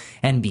comes,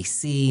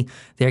 NBC,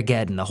 they're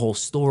getting the whole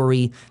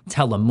story,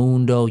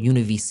 Telemundo,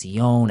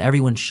 Univision,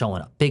 everyone's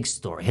showing up. Big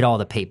story, hit all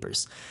the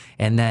papers.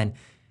 And then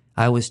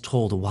I was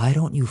told, why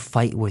don't you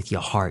fight with your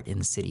heart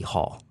in City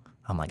Hall?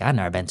 I'm like, I've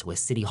never been to a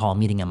City Hall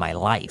meeting in my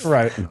life.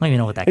 Right. I don't even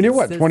know what that is. And you're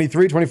what,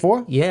 23,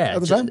 24? Yeah.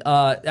 At the time?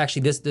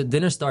 Actually, the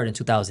dinner started in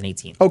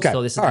 2018. Okay.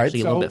 So this is all right.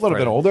 actually So a little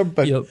bit older,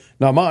 but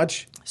not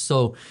much.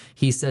 So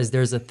he says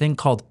there's a thing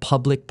called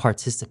public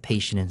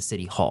participation in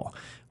City Hall,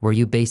 where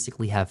you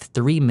basically have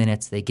 3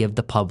 minutes they give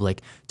the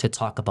public to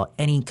talk about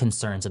any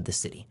concerns of the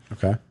city.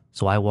 Okay.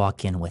 So I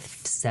walk in with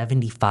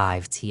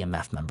 75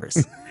 TMF members.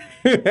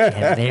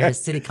 And their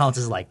city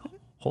council is like,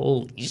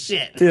 holy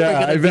shit. Yeah,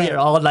 We're going to be here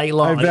all night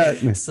long. I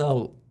bet.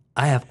 So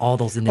I have all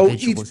those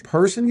individuals. Each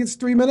person gets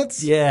 3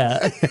 minutes?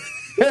 Yeah.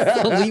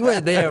 So we were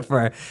there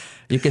for,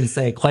 you can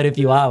say, quite a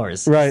few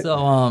hours. Right.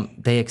 So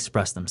they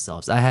expressed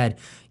themselves. I had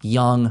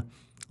young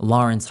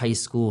Lawrence High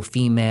School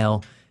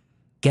female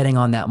getting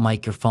on that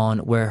microphone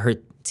where her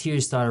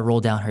tears started to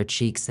roll down her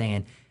cheeks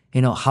saying,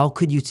 how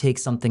could you take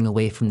something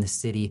away from the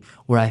city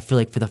where I feel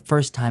like for the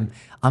first time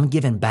I'm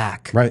giving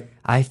back. Right.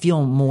 I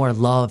feel more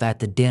love at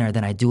the dinner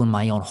than I do in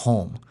my own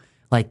home.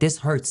 Like, this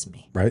hurts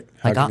me. Right.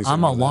 Like,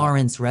 I'm a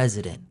Lawrence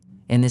resident,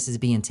 and this is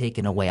being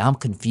taken away. I'm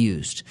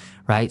confused,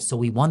 right? So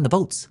we won the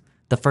votes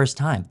the first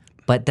time.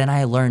 But then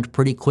I learned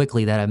pretty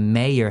quickly that a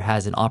mayor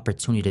has an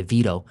opportunity to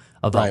veto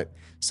a vote. Right.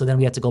 So then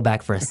we had to go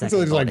back for a second. So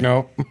he's like,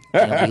 no.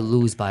 And we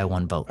lose by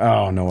 1 vote.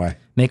 Oh, no way.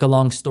 Make a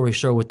long story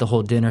short with the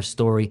whole dinner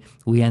story,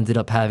 we ended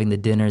up having the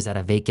dinners at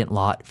a vacant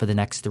lot for the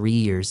next 3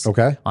 years.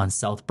 Okay. On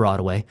South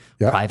Broadway,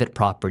 private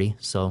property.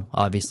 So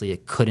obviously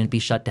it couldn't be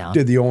shut down.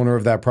 Did the owner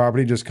of that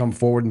property just come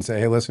forward and say,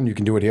 hey, listen, you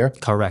can do it here?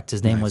 Correct.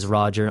 His name was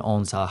Roger,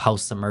 owns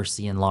House of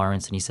Mercy in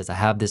Lawrence, and he says, I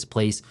have this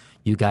place.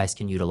 You guys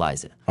can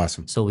utilize it.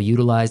 Awesome. So we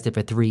utilized it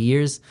for 3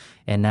 years,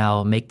 and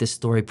now make this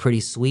story pretty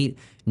sweet.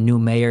 New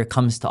mayor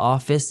comes to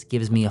office,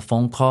 gives me a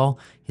phone call.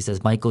 He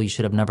says, Michael, you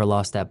should have never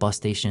lost that bus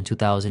station in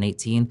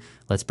 2018.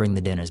 Let's bring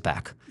the dinners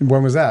back.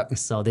 When was that?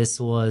 So this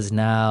was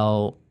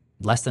now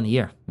less than a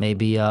year,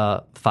 maybe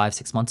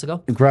 5-6 months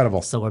ago.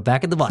 Incredible. So we're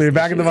back at the bus So you're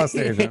station. back at the bus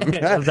station.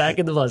 We're back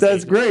at the bus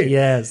That's station. great.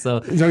 Yeah. So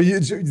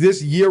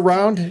this year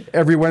round,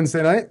 every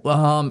Wednesday night?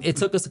 it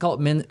took us a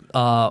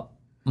couple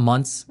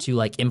months to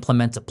like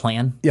implement a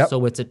plan. Yep.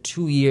 So it's a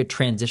 2-year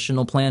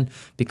transitional plan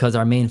because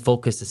our main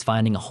focus is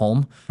finding a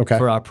home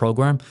for our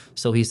program.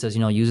 So he says,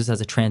 use this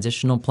as a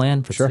transitional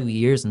plan for 2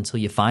 years until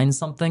you find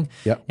something.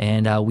 Yep.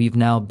 And we've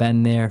now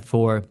been there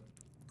for,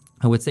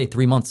 I would say,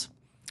 3 months.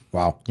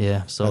 Wow.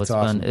 Yeah. So That's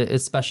awesome.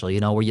 it's special,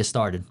 where you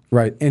started.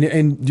 Right.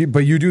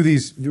 But you do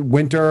these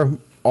winter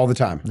all the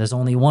time. There's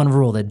only one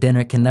rule: that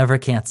dinner can never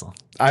cancel.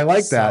 I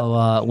like that.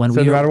 So when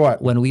no matter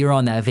what. when we were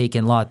on that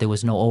vacant lot, there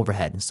was no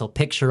overhead. So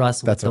picture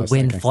us with the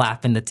wind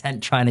flapping, the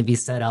tent trying to be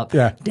set up,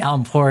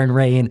 downpouring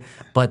rain.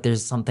 But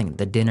there's something: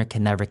 the dinner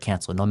can never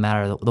cancel, no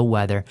matter the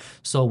weather.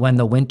 So when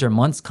the winter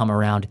months come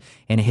around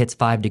and it hits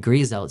 5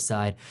 degrees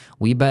outside,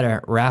 we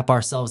better wrap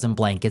ourselves in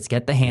blankets,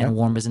 get the hand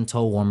warmers and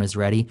toe warmers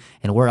ready,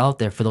 and we're out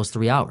there for those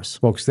 3 hours.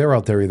 Folks, they're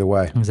out there either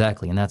way.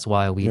 Exactly, and that's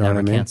why we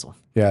never cancel.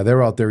 Yeah,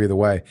 they're out there either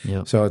way.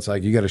 Yep. So it's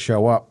like you got to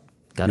show up.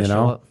 Gotta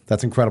show up.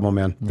 That's incredible,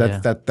 man.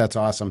 That's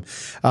awesome.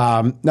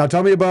 Now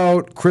tell me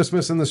about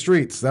Christmas in the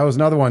Streets. That was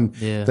another one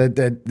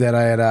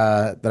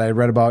that I had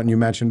read about and you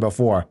mentioned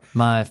before.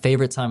 My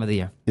favorite time of the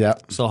year. Yeah.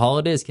 So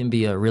holidays can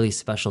be a really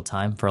special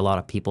time for a lot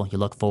of people. You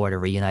look forward to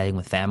reuniting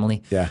with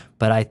family. Yeah.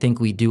 But I think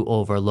we do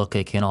overlook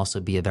it can also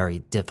be a very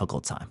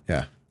difficult time.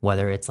 Yeah.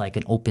 Whether it's like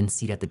an open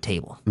seat at the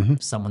table,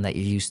 someone that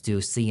you're used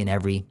to seeing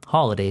every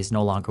holiday is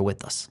no longer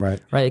with us. Right.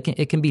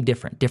 It can be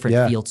different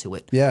feel to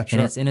it. Yeah, sure.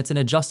 And it's an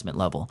adjustment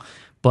level.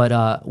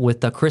 But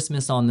with the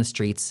Christmas on the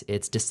Streets,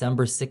 it's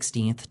December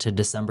 16th to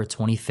December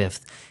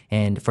 25th.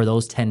 And for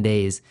those 10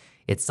 days,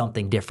 it's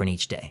something different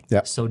each day.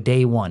 Yep. So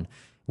day one,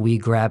 we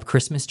grab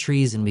Christmas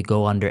trees and we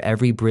go under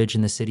every bridge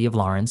in the city of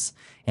Lawrence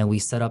and we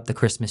set up the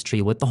Christmas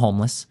tree with the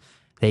homeless.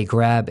 They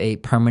grab a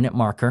permanent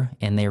marker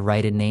and they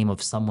write a name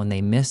of someone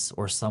they miss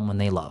or someone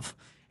they love.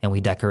 And we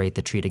decorate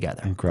the tree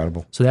together.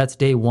 Incredible. So that's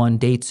day one.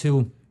 Day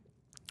two,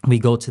 we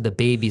go to the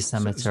baby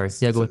cemetery.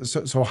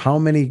 So how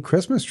many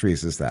Christmas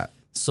trees is that?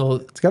 So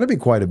it's got to be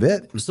quite a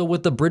bit. So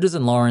with the bridges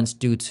in Lawrence,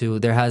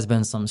 there has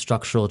been some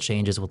structural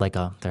changes with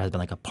there has been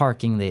a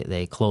parking.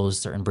 They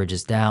closed certain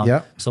bridges down.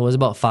 Yeah. So it was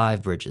about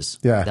 5 bridges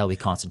that we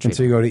concentrate. And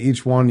so you go to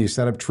each one, you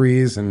set up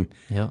trees, and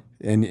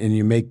and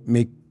you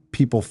make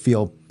people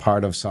feel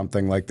part of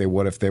something like they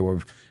would if they were,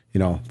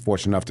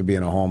 fortunate enough to be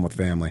in a home with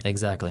family.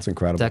 Exactly. It's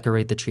incredible.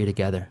 Decorate the tree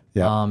together.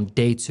 Yeah.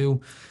 Day two,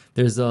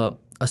 there's a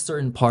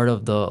certain part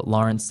of the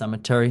Lawrence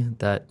cemetery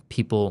that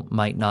people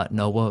might not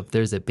know of.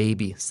 There's a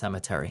baby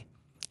cemetery.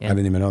 I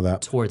didn't even know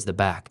that. Towards the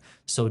back.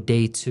 So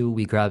day two,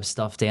 we grab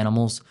stuffed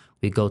animals.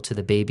 We go to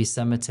the baby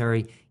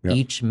cemetery. Yep.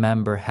 Each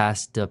member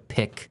has to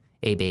pick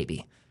a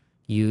baby.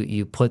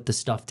 You put the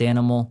stuffed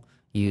animal.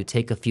 You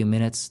take a few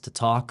minutes to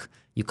talk.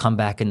 You come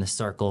back in the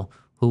circle.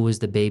 Who was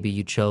the baby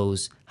you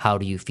chose? How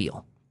do you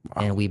feel?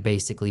 Wow. And we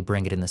basically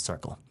bring it in the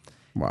circle.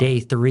 Wow. Day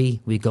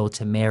three, we go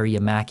to Mary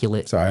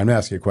Immaculate. Sorry, I'm going to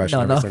ask you a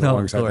question. No, I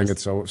think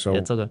it's so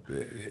it's okay.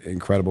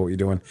 Incredible what you're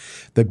doing.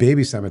 The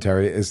baby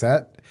cemetery, is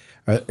that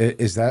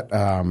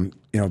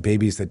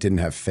babies that didn't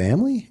have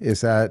family?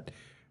 Is that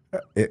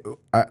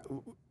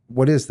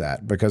what is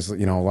that? Because a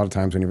lot of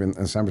times when you're in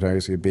the cemetery,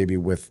 you see a baby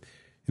with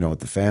with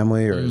the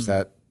family, or is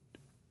that?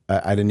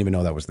 I didn't even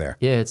know that was there.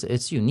 Yeah,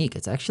 it's unique.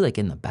 It's actually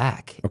in the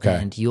back. Okay.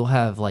 And you'll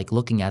have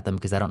looking at them,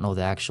 because I don't know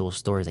the actual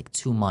stories,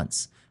 2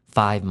 months,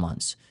 5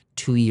 months,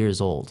 2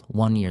 years old,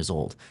 1 year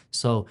old.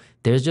 So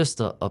there's just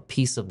a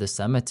piece of the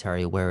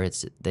cemetery where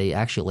they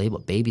actually label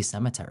baby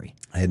cemetery.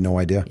 I had no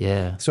idea.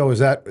 Yeah. So is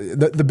that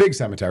the big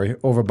cemetery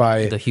over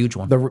by the huge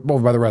one? Over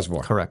by the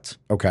reservoir. Correct.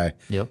 Okay.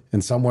 Yep.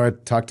 And somewhere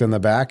tucked in the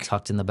back.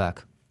 Tucked in the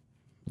back.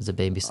 It's a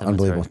baby cemetery.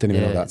 Unbelievable. Didn't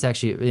even know that. It's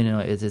actually,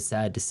 it's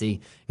sad to see.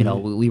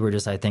 We were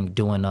just, I think,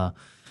 doing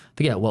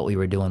forget what we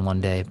were doing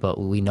one day, but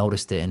we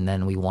noticed it, and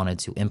then we wanted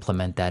to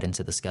implement that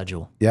into the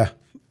schedule. Yeah.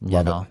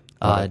 Love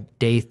it.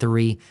 Day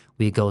three,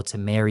 we go to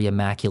Mary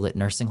Immaculate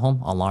Nursing Home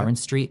on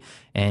Lawrence Street,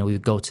 and we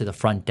would go to the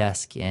front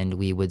desk, and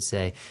we would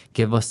say,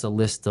 give us a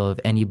list of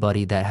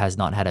anybody that has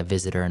not had a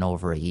visitor in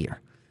over a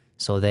year.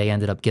 So they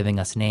ended up giving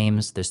us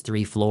names. There's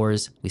 3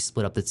 floors. We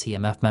split up the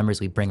TMF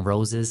members. We bring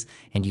roses,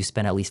 and you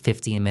spend at least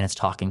 15 minutes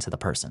talking to the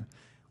person.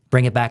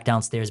 Bring it back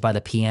downstairs by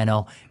the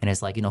piano, and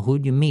it's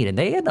who'd you meet? And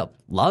they end up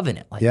loving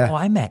it.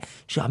 I met.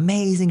 She's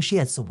amazing. She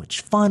had so much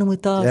fun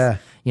with us. Yeah.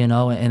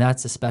 And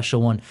that's a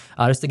special one.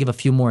 Just to give a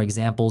few more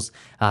examples,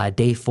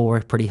 day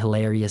 4, pretty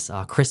hilarious,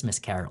 Christmas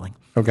caroling.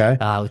 Okay.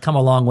 We've come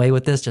a long way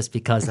with this just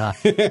because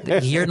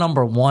year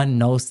number 1,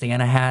 no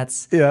Santa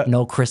hats,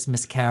 no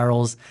Christmas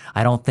carols.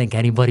 I don't think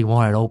anybody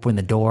wanted to open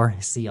the door,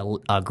 see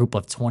a group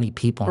of 20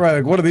 people.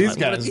 Right, what are these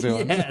guys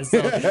doing? Yeah,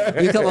 so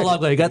we come a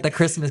long way. We got the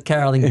Christmas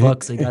caroling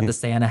books, we got the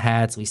Santa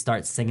hats, we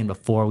start singing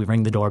before we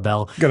ring the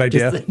doorbell. Good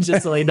idea.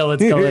 Just so they know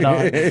what's going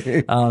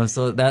on.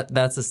 So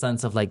that's a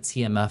sense of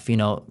TMF,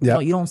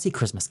 you don't see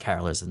Christmas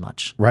carolers as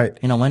much. Right.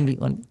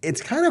 When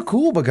it's kind of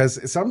cool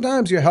because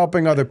sometimes you're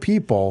helping other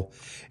people,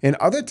 and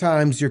other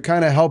times you're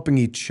kind of helping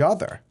each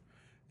other.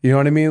 You know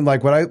what I mean?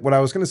 What I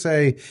was going to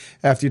say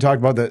after you talked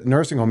about the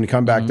nursing home, and you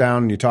come back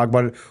down and you talk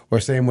about it, or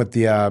same with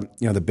the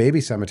the baby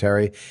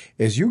cemetery,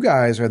 is you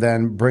guys are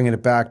then bringing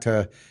it back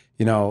to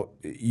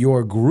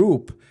your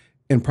group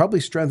and probably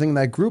strengthening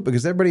that group,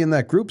 because everybody in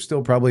that group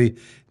still probably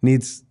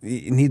needs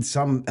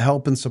some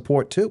help and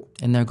support too.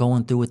 And they're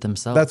going through it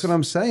themselves. That's what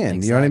I'm saying.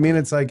 Exactly. You know what I mean?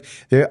 It's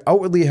they're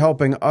outwardly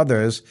helping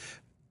others,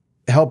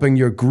 helping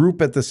your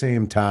group at the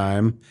same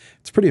time.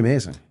 It's pretty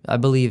amazing. I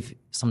believe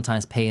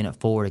sometimes paying it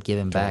forward or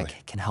giving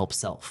back can help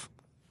self.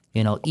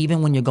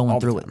 Even when you're going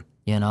through it.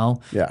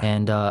 Yeah.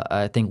 And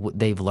I think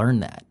they've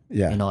learned that.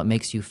 Yeah. It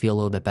makes you feel a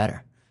little bit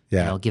better.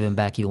 Yeah. Giving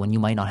back you when you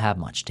might not have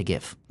much to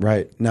give.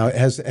 Right. Now,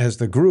 has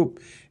the group,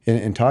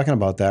 in talking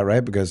about that,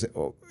 right, because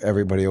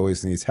everybody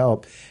always needs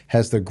help,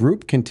 has the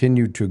group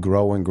continued to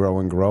grow and grow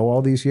and grow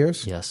all these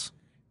years? Yes.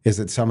 Is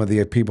it some of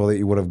the people that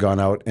you would have gone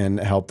out and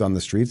helped on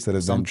the streets that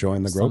have then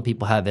joined the group? Some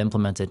people have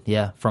implemented,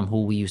 from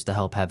who we used to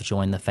help have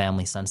joined the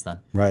family since then.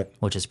 Right.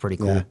 Which is pretty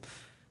cool.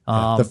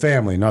 Yeah. The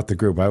family, not the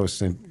group. I was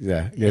saying,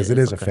 yes, it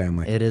is a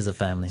family. It is a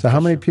family. So how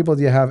many people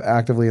do you have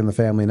actively in the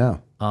family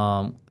now?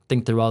 I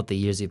think throughout the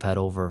years, you've had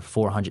over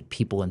 400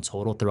 people in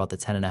total throughout the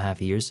 10 and a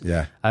half years.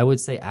 Yeah. I would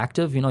say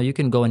active, you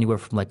can go anywhere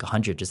from like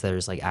 100 just that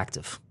is like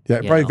active. Yeah,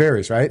 it probably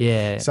varies, right?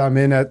 Yeah. So I'm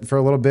in for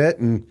a little bit.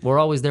 And we're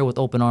always there with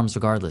open arms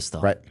regardless,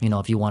 though. Right.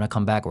 If you want to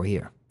come back, we're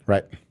here.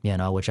 Right.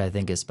 Which I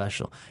think is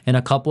special. And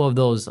a couple of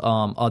those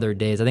other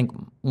days, I think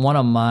one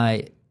of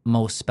my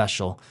most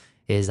special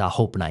is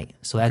Hope Night.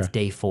 So that's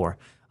day 4.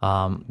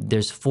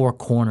 There's 4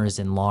 corners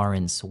in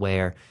Lawrence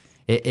where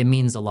it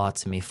means a lot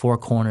to me. 4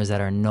 corners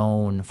that are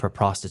known for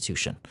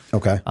prostitution.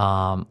 Okay.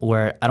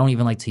 Where I don't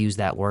even like to use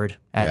that word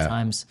at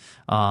times.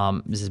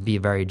 This would be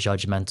a very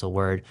judgmental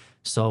word.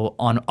 So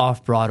on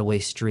off-Broadway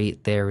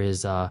Street, there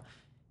is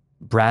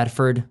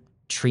Bradford,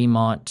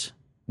 Tremont,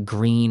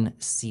 Green,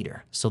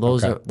 Cedar. So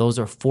those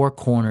are 4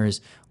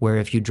 corners where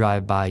if you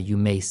drive by, you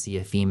may see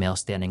a female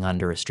standing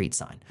under a street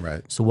sign.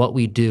 Right. So what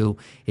we do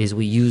is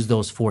we use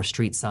those 4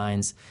 street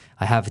signs.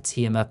 I have a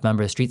TMF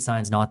member. The street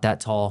sign's not that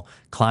tall.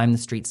 Climb the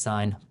street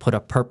sign. Put a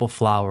purple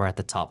flower at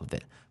the top of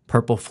it.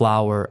 Purple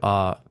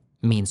flower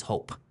means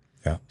hope.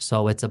 Yeah.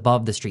 So it's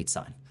above the street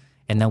sign,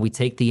 and then we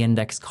take the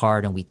index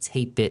card and we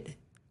tape it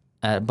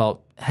at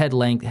about head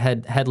length,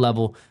 head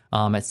level.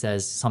 It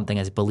says something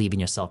as "Believe in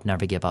yourself,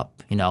 never give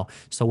up."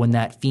 So when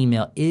that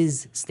female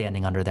is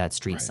standing under that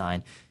street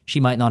sign, she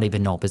might not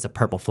even know if there's a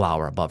purple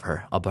flower above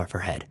her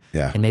head.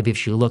 Yeah. And maybe if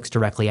she looks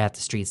directly at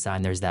the street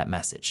sign, there's that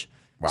message.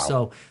 Wow.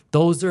 So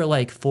those are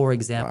like 4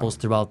 examples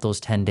throughout those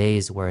 10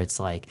 days where it's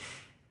like,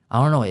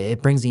 I don't know,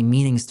 it brings me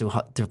meanings through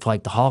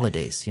like the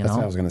holidays. That's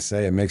what I was going to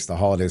say. It makes the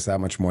holidays that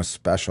much more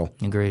special.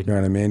 Agreed. You know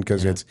what I mean?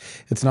 Because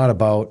it's not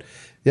about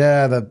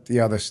the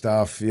other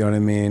stuff. You know what I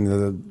mean?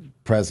 The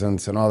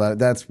presents and all that.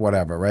 That's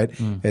whatever, right?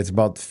 It's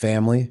about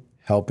family,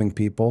 helping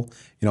people.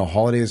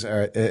 Holidays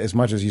are, as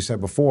much as you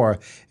said before,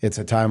 it's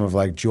a time of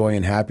like joy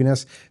and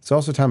happiness. It's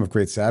also a time of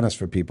great sadness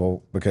for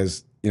people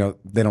because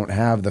they don't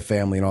have the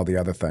family and all the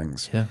other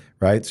things. Yeah.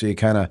 Right. So you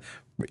kind of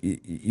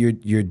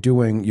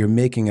you're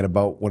making it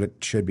about what it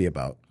should be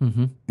about.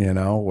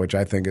 Which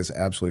I think is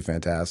absolutely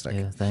fantastic.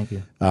 Yeah. Thank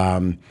you.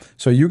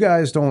 So you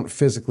guys don't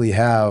physically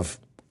have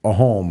a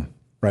home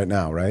right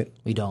now, right?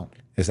 We don't.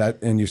 Is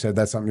that, and you said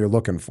that's something you're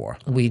looking for?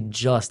 We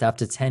just,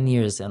 after 10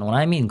 years, and when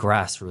I mean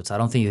grassroots, I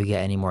don't think you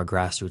get any more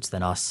grassroots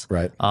than us.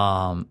 Right.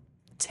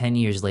 10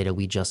 years later,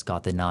 we just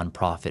got the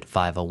nonprofit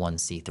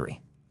 501c3.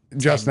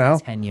 Just now?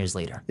 10 years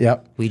later.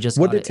 Yep. We just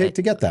what did it take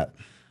to get that?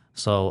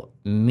 So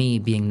me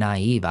being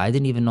naive, I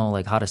didn't even know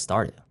like how to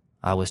start it.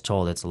 I was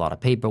told it's a lot of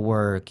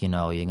paperwork, you're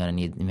going to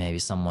need maybe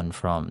someone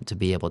to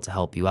be able to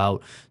help you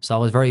out. So I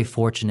was very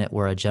fortunate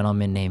where a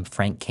gentleman named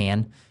Frank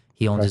Can,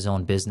 he owns his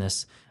own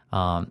business.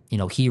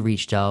 He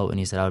reached out and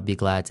he said, I would be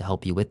glad to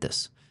help you with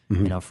this.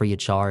 Free of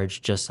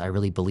charge. I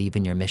really believe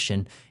in your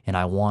mission and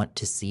I want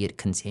to see it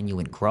continue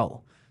and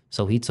grow.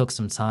 So he took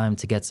some time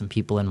to get some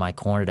people in my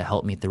corner to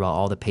help me throughout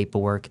all the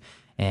paperwork.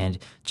 And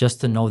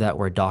just to know that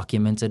we're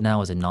documented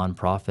now as a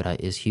nonprofit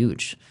is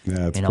huge.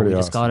 Yeah, it's pretty we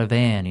just got a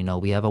van.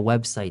 We have a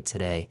website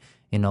today.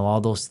 All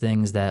those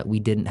things that we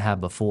didn't have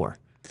before.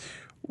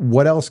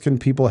 What else can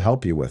people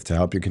help you with to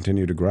help you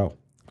continue to grow?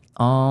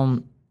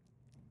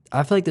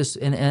 I feel like this,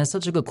 and it's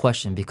such a good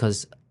question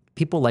because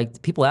people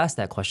ask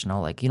that question.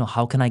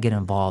 How can I get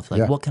involved?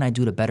 What can I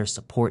do to better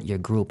support your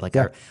group?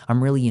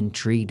 I'm really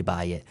intrigued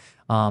by it.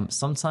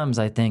 Sometimes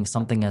I think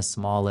something as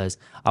small as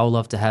I would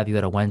love to have you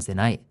at a Wednesday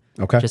night.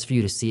 Okay. Just for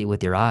you to see it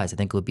with your eyes. I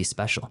think it would be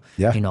special.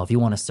 Yeah. If you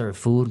want to serve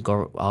food,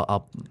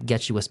 I'll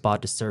get you a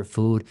spot to serve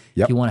food.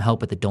 Yep. If you want to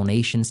help at the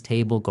donations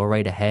table, go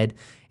right ahead.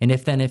 And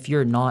if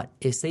you're not,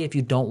 say if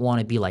you don't want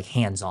to be like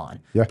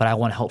hands-on, but I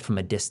want to help from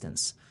a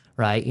distance,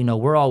 right?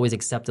 We're always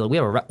accepted. We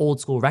have an old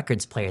school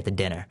records player at the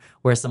dinner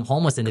where some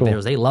homeless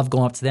individuals, they love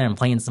going up to there and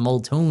playing some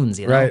old tunes,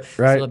 Right.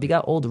 So if you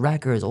got old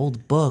records,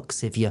 old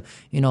books, if you,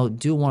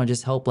 do want to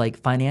just help like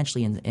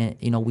financially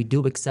and we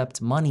do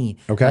accept money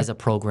as a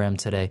program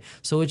today.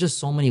 So it's just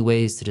so many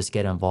ways to just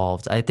get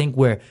involved. I think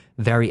we're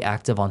very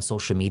active on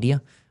social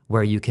media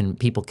where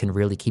people can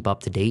really keep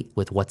up to date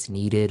with what's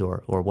needed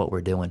or what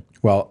we're doing.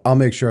 Well, I'll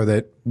make sure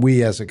that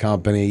we as a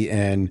company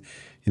and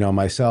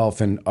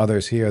myself and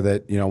others here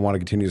that, want to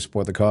continue to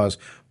support the cause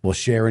will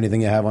share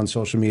anything you have on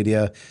social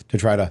media to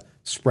try to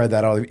spread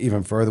that out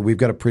even further. We've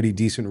got a pretty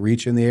decent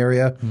reach in the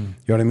area. You know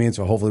what I mean?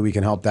 So hopefully we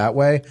can help that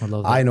way.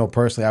 I know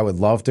personally I would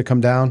love to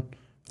come down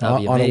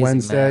on amazing, a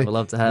Wednesday. Man. We'd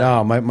love to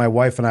have my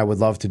wife and I would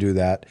love to do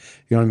that.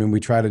 You know what I mean? We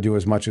try to do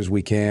as much as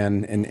we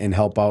can and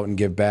help out and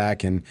give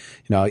back and,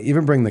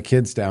 even bring the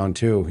kids down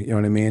too. You know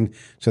what I mean?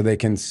 So they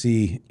can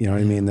see,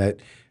 that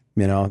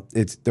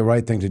It's the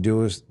right thing to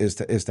do is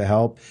to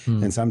help.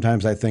 And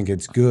sometimes I think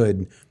it's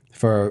good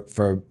for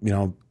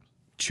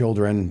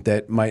children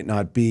that might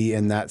not be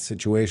in that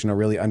situation or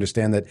really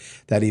understand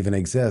that even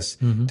exists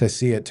to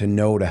see it, to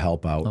know to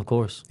help out. Of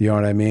course. You know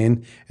what I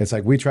mean? It's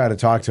like we try to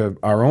talk to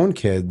our own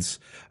kids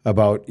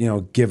about,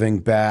 giving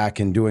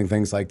back and doing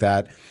things like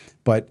that.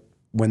 But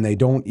when they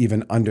don't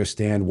even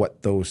understand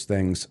what those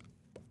things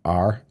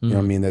are, you know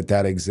what I mean,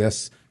 that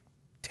exists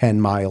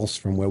 10 miles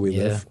from where we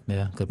live.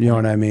 Yeah, good point. You know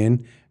what I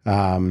mean?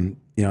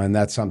 And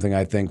that's something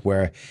I think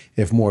where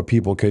if more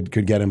people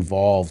could get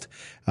involved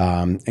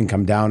and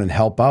come down and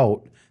help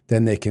out,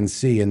 then they can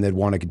see and they'd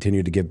want to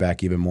continue to give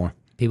back even more.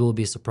 People will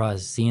be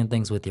surprised. Seeing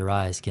things with your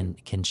eyes can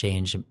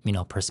change,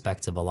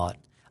 perspective a lot.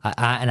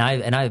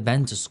 I've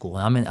been to school.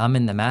 I'm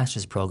in the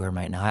master's program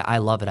right now. I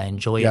love it. I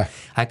enjoy it.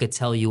 I could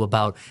tell you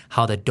about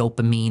how the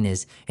dopamine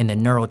is and the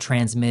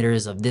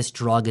neurotransmitters of this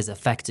drug is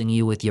affecting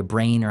you with your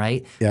brain,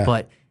 right? Yeah.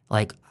 But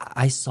like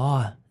I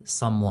saw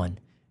someone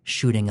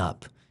shooting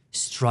up,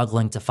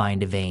 struggling to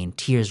find a vein,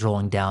 tears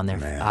rolling down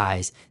their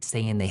eyes,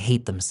 saying they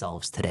hate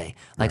themselves today.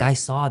 Like I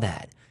saw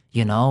that.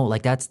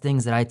 Like that's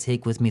things that I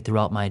take with me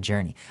throughout my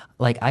journey.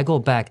 Like I go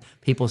back,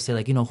 people say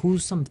like,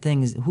 who's some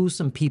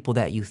people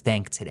that you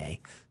thank today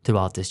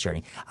throughout this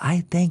journey?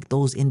 I thank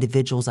those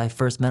individuals I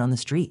first met on the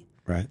street.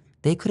 Right.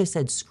 They could have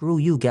said, screw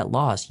you, get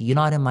lost. You're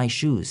not in my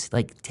shoes.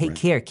 Like, take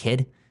care,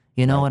 kid.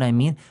 You know what I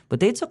mean? But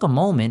they took a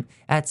moment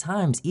at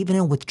times, even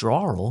in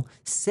withdrawal,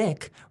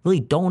 sick, really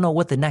don't know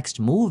what the next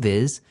move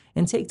is,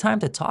 and take time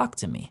to talk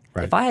to me.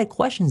 Right. If I had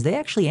questions, they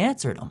actually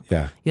answered them.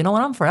 Yeah. And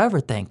I'm forever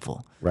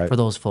thankful for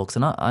those folks,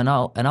 and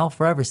I'll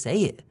forever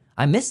say it.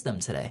 I miss them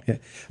today.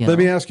 Yeah. Let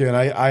me ask you,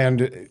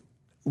 and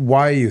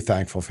why are you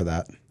thankful for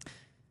that?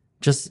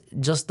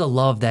 Just the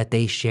love that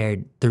they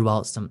shared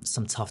throughout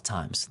some tough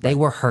times. They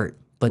were hurt,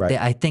 but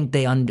I think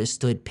they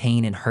understood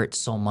pain and hurt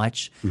so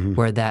much,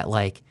 where that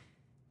like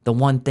the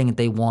one thing that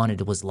they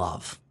wanted was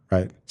love.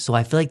 Right. So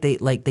I feel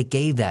like they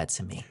gave that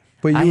to me.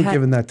 But you were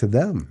giving that to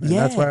them. And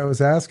that's why I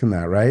was asking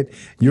that, right?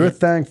 You're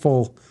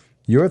thankful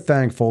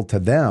to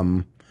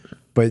them,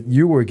 but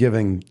you were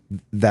giving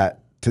them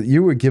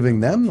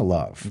the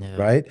love,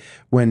 right?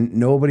 When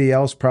nobody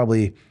else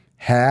probably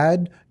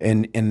had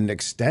in an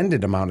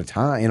extended amount of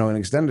time, an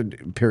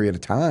extended period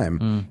of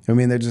time. I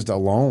mean, they're just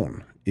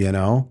alone,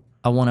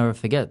 I won't ever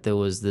forget, there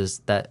was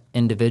that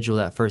individual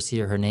that first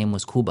year, her name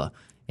was Kuba.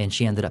 And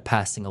she ended up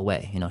passing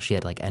away. She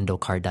had like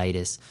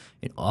endocarditis.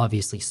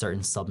 Obviously,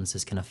 certain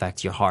substances can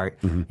affect your heart.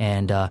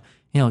 And,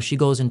 she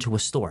goes into a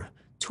store,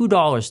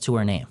 $2 to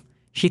her name.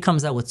 She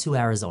comes out with 2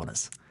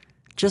 Arizonas.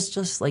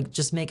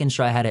 Just making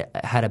sure I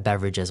had a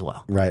beverage as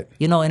well. Right.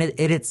 And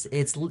it's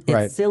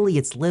silly,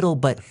 it's little,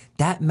 but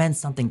that meant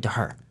something to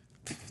her.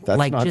 That's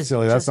like not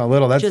silly. That's not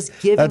little. That's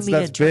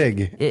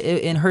big.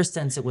 In her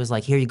sense, it was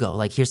like, here you go.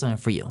 Like, here's something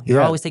for you.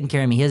 You're always taking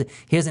care of me.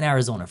 Here's an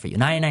Arizona for you.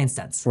 99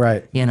 cents.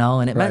 Right.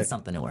 And it meant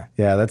something to her.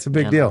 Yeah, that's a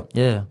big deal.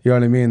 Yeah. You know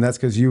what I mean? That's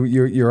because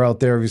you're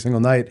out there every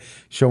single night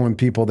showing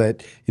people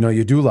that,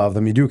 you do love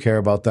them, you do care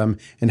about them,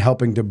 and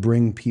helping to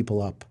bring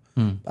people up.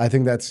 I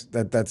think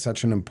that's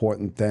such an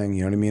important thing.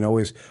 You know what I mean?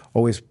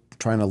 Always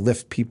trying to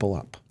lift people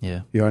up.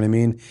 Yeah. You know what I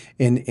mean?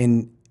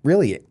 In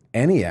really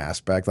any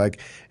aspect.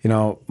 Like,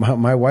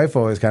 my wife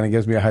always kind of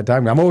gives me a hard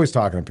time. I'm always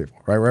talking to people,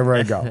 right? Wherever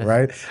I go,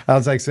 right? I'll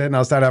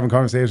I'll start having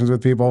conversations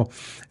with people.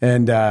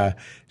 And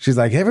she's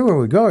like, everywhere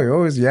we go, you're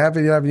always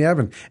yapping.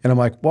 And I'm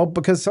like, well,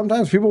 because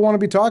sometimes people want to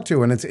be talked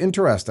to and it's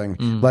interesting.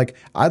 Like,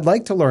 I'd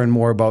like to learn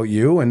more about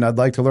you, and I'd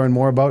like to learn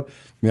more about,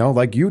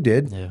 like you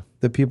did,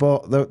 the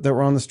people that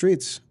were on the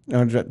streets,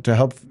 to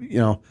help,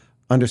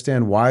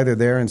 understand why they're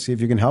there and see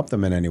if you can help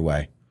them in any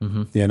way.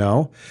 Do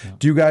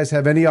you guys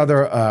have any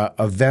other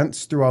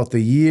events throughout the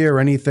year, or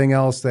anything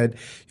else that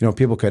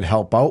people could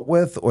help out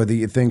with, or that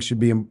you think should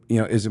be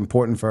is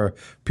important for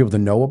people to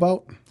know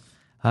about?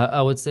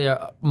 I would say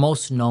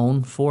most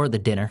known for the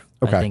dinner.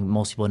 Okay. I think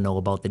most people know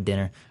about the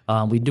dinner.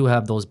 We do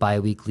have those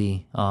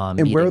bi-weekly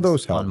meetings where are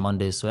those held? On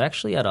Mondays. So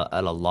actually at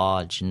a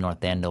lodge in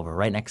North Andover,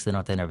 right next to the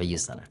North Andover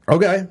Youth Center.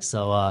 Okay.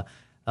 So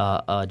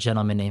a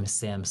gentleman named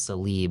Sam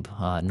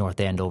Salib,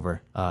 North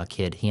Andover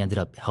kid, he ended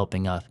up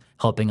helping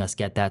us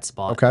get that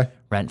spot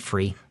rent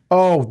free.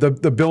 Oh,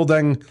 the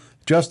building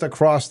just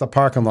across the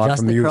parking lot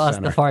from the youth center. Just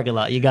across the parking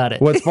lot, you got it.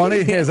 What's funny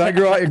is I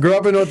grew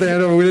up in North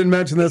Andover. We didn't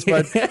mention this,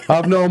 but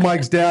I've known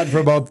Mike's dad for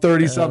about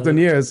 30-something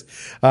years.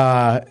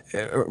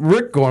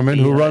 Rick Gorman,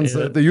 who runs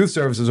the youth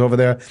services over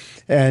there.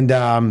 And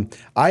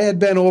I had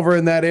been over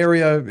in that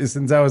area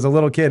since I was a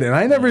little kid, and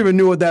I never even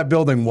knew what that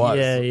building was.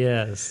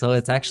 Yeah. So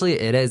it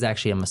is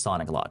actually a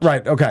Masonic lodge.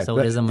 Right, okay. So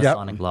it is a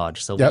Masonic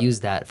lodge. So we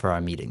use that for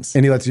our meetings.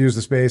 And he lets you use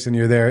the space, and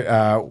you're there.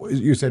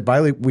 You said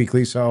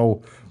bi-weekly,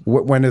 so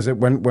when is it?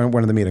 When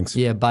are the meetings?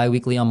 Yeah,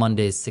 bi-weekly on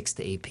Mondays, 6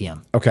 to 8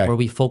 p.m. Okay. Where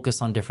we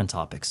focus on different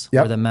topics,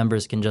 where the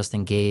members can just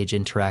engage,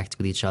 interact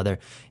with each other,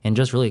 and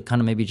just really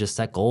kind of maybe just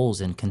set goals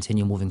and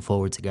continue moving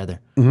forward together.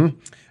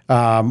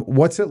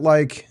 What's it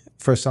like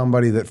for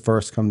somebody that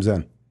first comes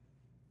in?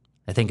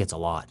 I think it's a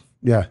lot.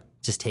 Yeah.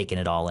 Just taking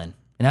it all in.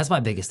 And that's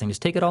my biggest thing.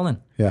 Just take it all in.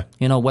 Yeah.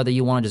 You know, whether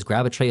you want to just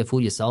grab a tray of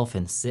food yourself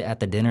and sit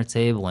at the dinner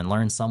table and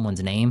learn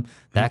someone's name,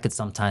 that could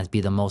sometimes be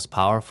the most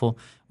powerful,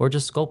 or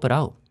just scope it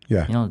out.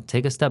 Yeah. You know,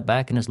 take a step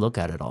back and just look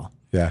at it all.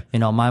 Yeah. You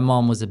know, my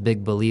mom was a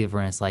big believer,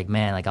 and it's like,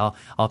 man, like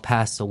I'll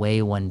pass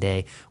away one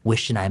day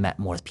wishing I met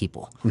more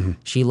people.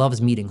 She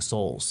loves meeting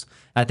souls.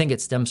 I think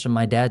it stems from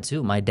my dad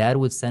too. My dad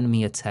would send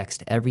me a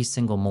text every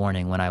single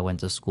morning when I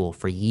went to school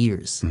for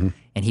years,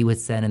 and he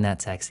would send in that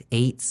text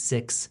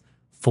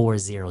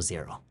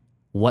 86400.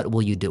 What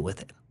will you do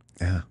with it?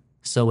 Yeah.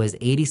 So is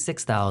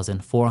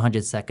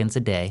 86,400 seconds a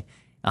day,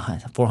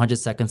 400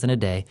 seconds in a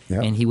day,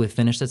 and he would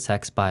finish the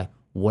text by,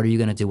 what are you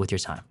going to do with your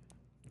time?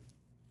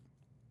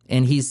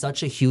 And he's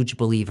such a huge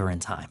believer in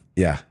time.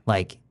 Yeah.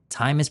 Like,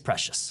 time is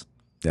precious.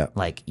 Yeah.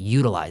 Like,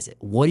 utilize it.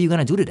 What are you going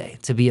to do today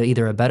to be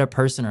either a better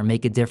person or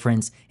make a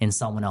difference in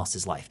someone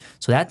else's life?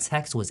 So that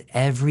text was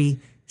every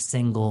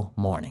single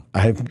morning.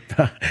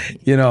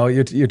 You know,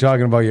 you're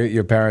talking about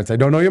your parents. I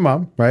don't know your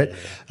mom, right?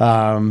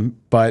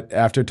 But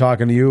after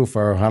talking to you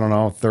for, I don't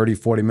know, 30,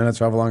 40 minutes,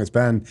 however long it's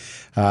been,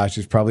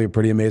 she's probably a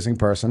pretty amazing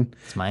person.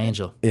 It's my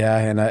angel. Yeah,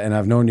 and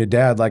I've known your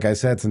dad, like I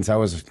said, since I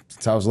was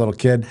a little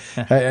kid.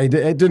 I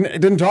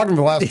didn't talk to him for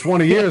the last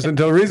 20 years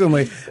until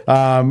recently.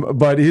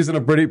 But he's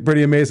a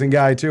pretty amazing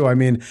guy too. I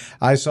mean,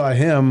 I saw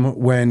him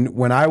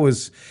when I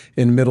was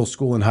in middle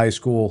school and high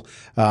school.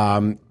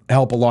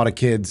 Help a lot of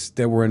kids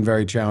that were in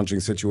very challenging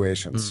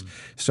situations.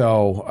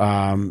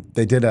 So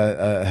they did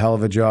a hell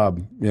of a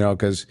job, you know,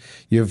 because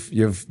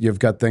you've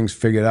got things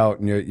figured out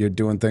and you're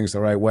doing things the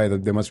right way.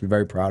 They must be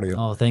very proud of you.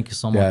 Oh, thank you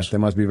so much. Yeah, they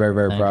must be very,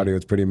 very proud of you.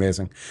 It's pretty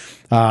amazing.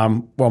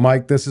 Well,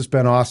 Mike, this has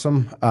been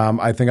awesome.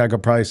 I think I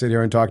could probably sit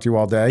here and talk to you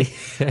all day,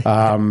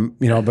 you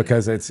know,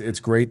 because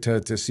it's great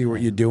to see what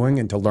you're doing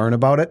and to learn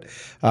about it.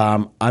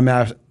 I'm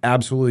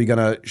absolutely going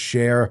to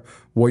share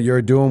what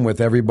you're doing with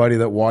everybody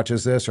that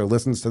watches this or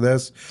listens to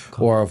this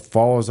or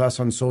follows us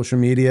on social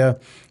media.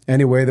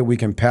 Any way that we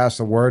can pass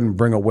the word and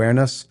bring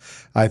awareness,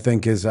 I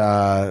think is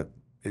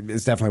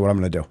definitely what I'm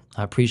going to do.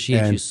 I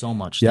appreciate you so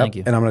much. Thank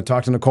you. And I'm going to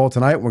talk to Nicole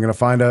tonight. We're going to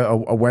find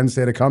a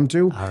Wednesday to come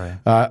to. All right.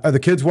 Are the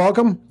kids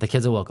welcome? The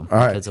kids are welcome. All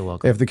right. The kids are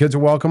welcome. If the kids are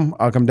welcome,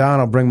 I'll come down.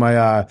 I'll bring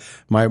my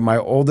my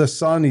oldest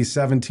son. He's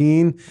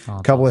 17.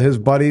 A couple of his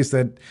buddies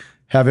that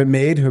haven't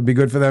made. It would be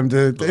good for them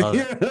to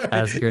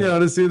That's great. you know,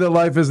 to see that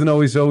life isn't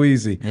always so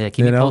easy. Yeah,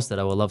 keep me posted.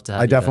 I would love to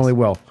have I you definitely guys.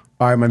 will.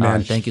 All right, my man. All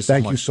right, thank you so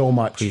much. Thank you so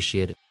much.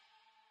 Appreciate it.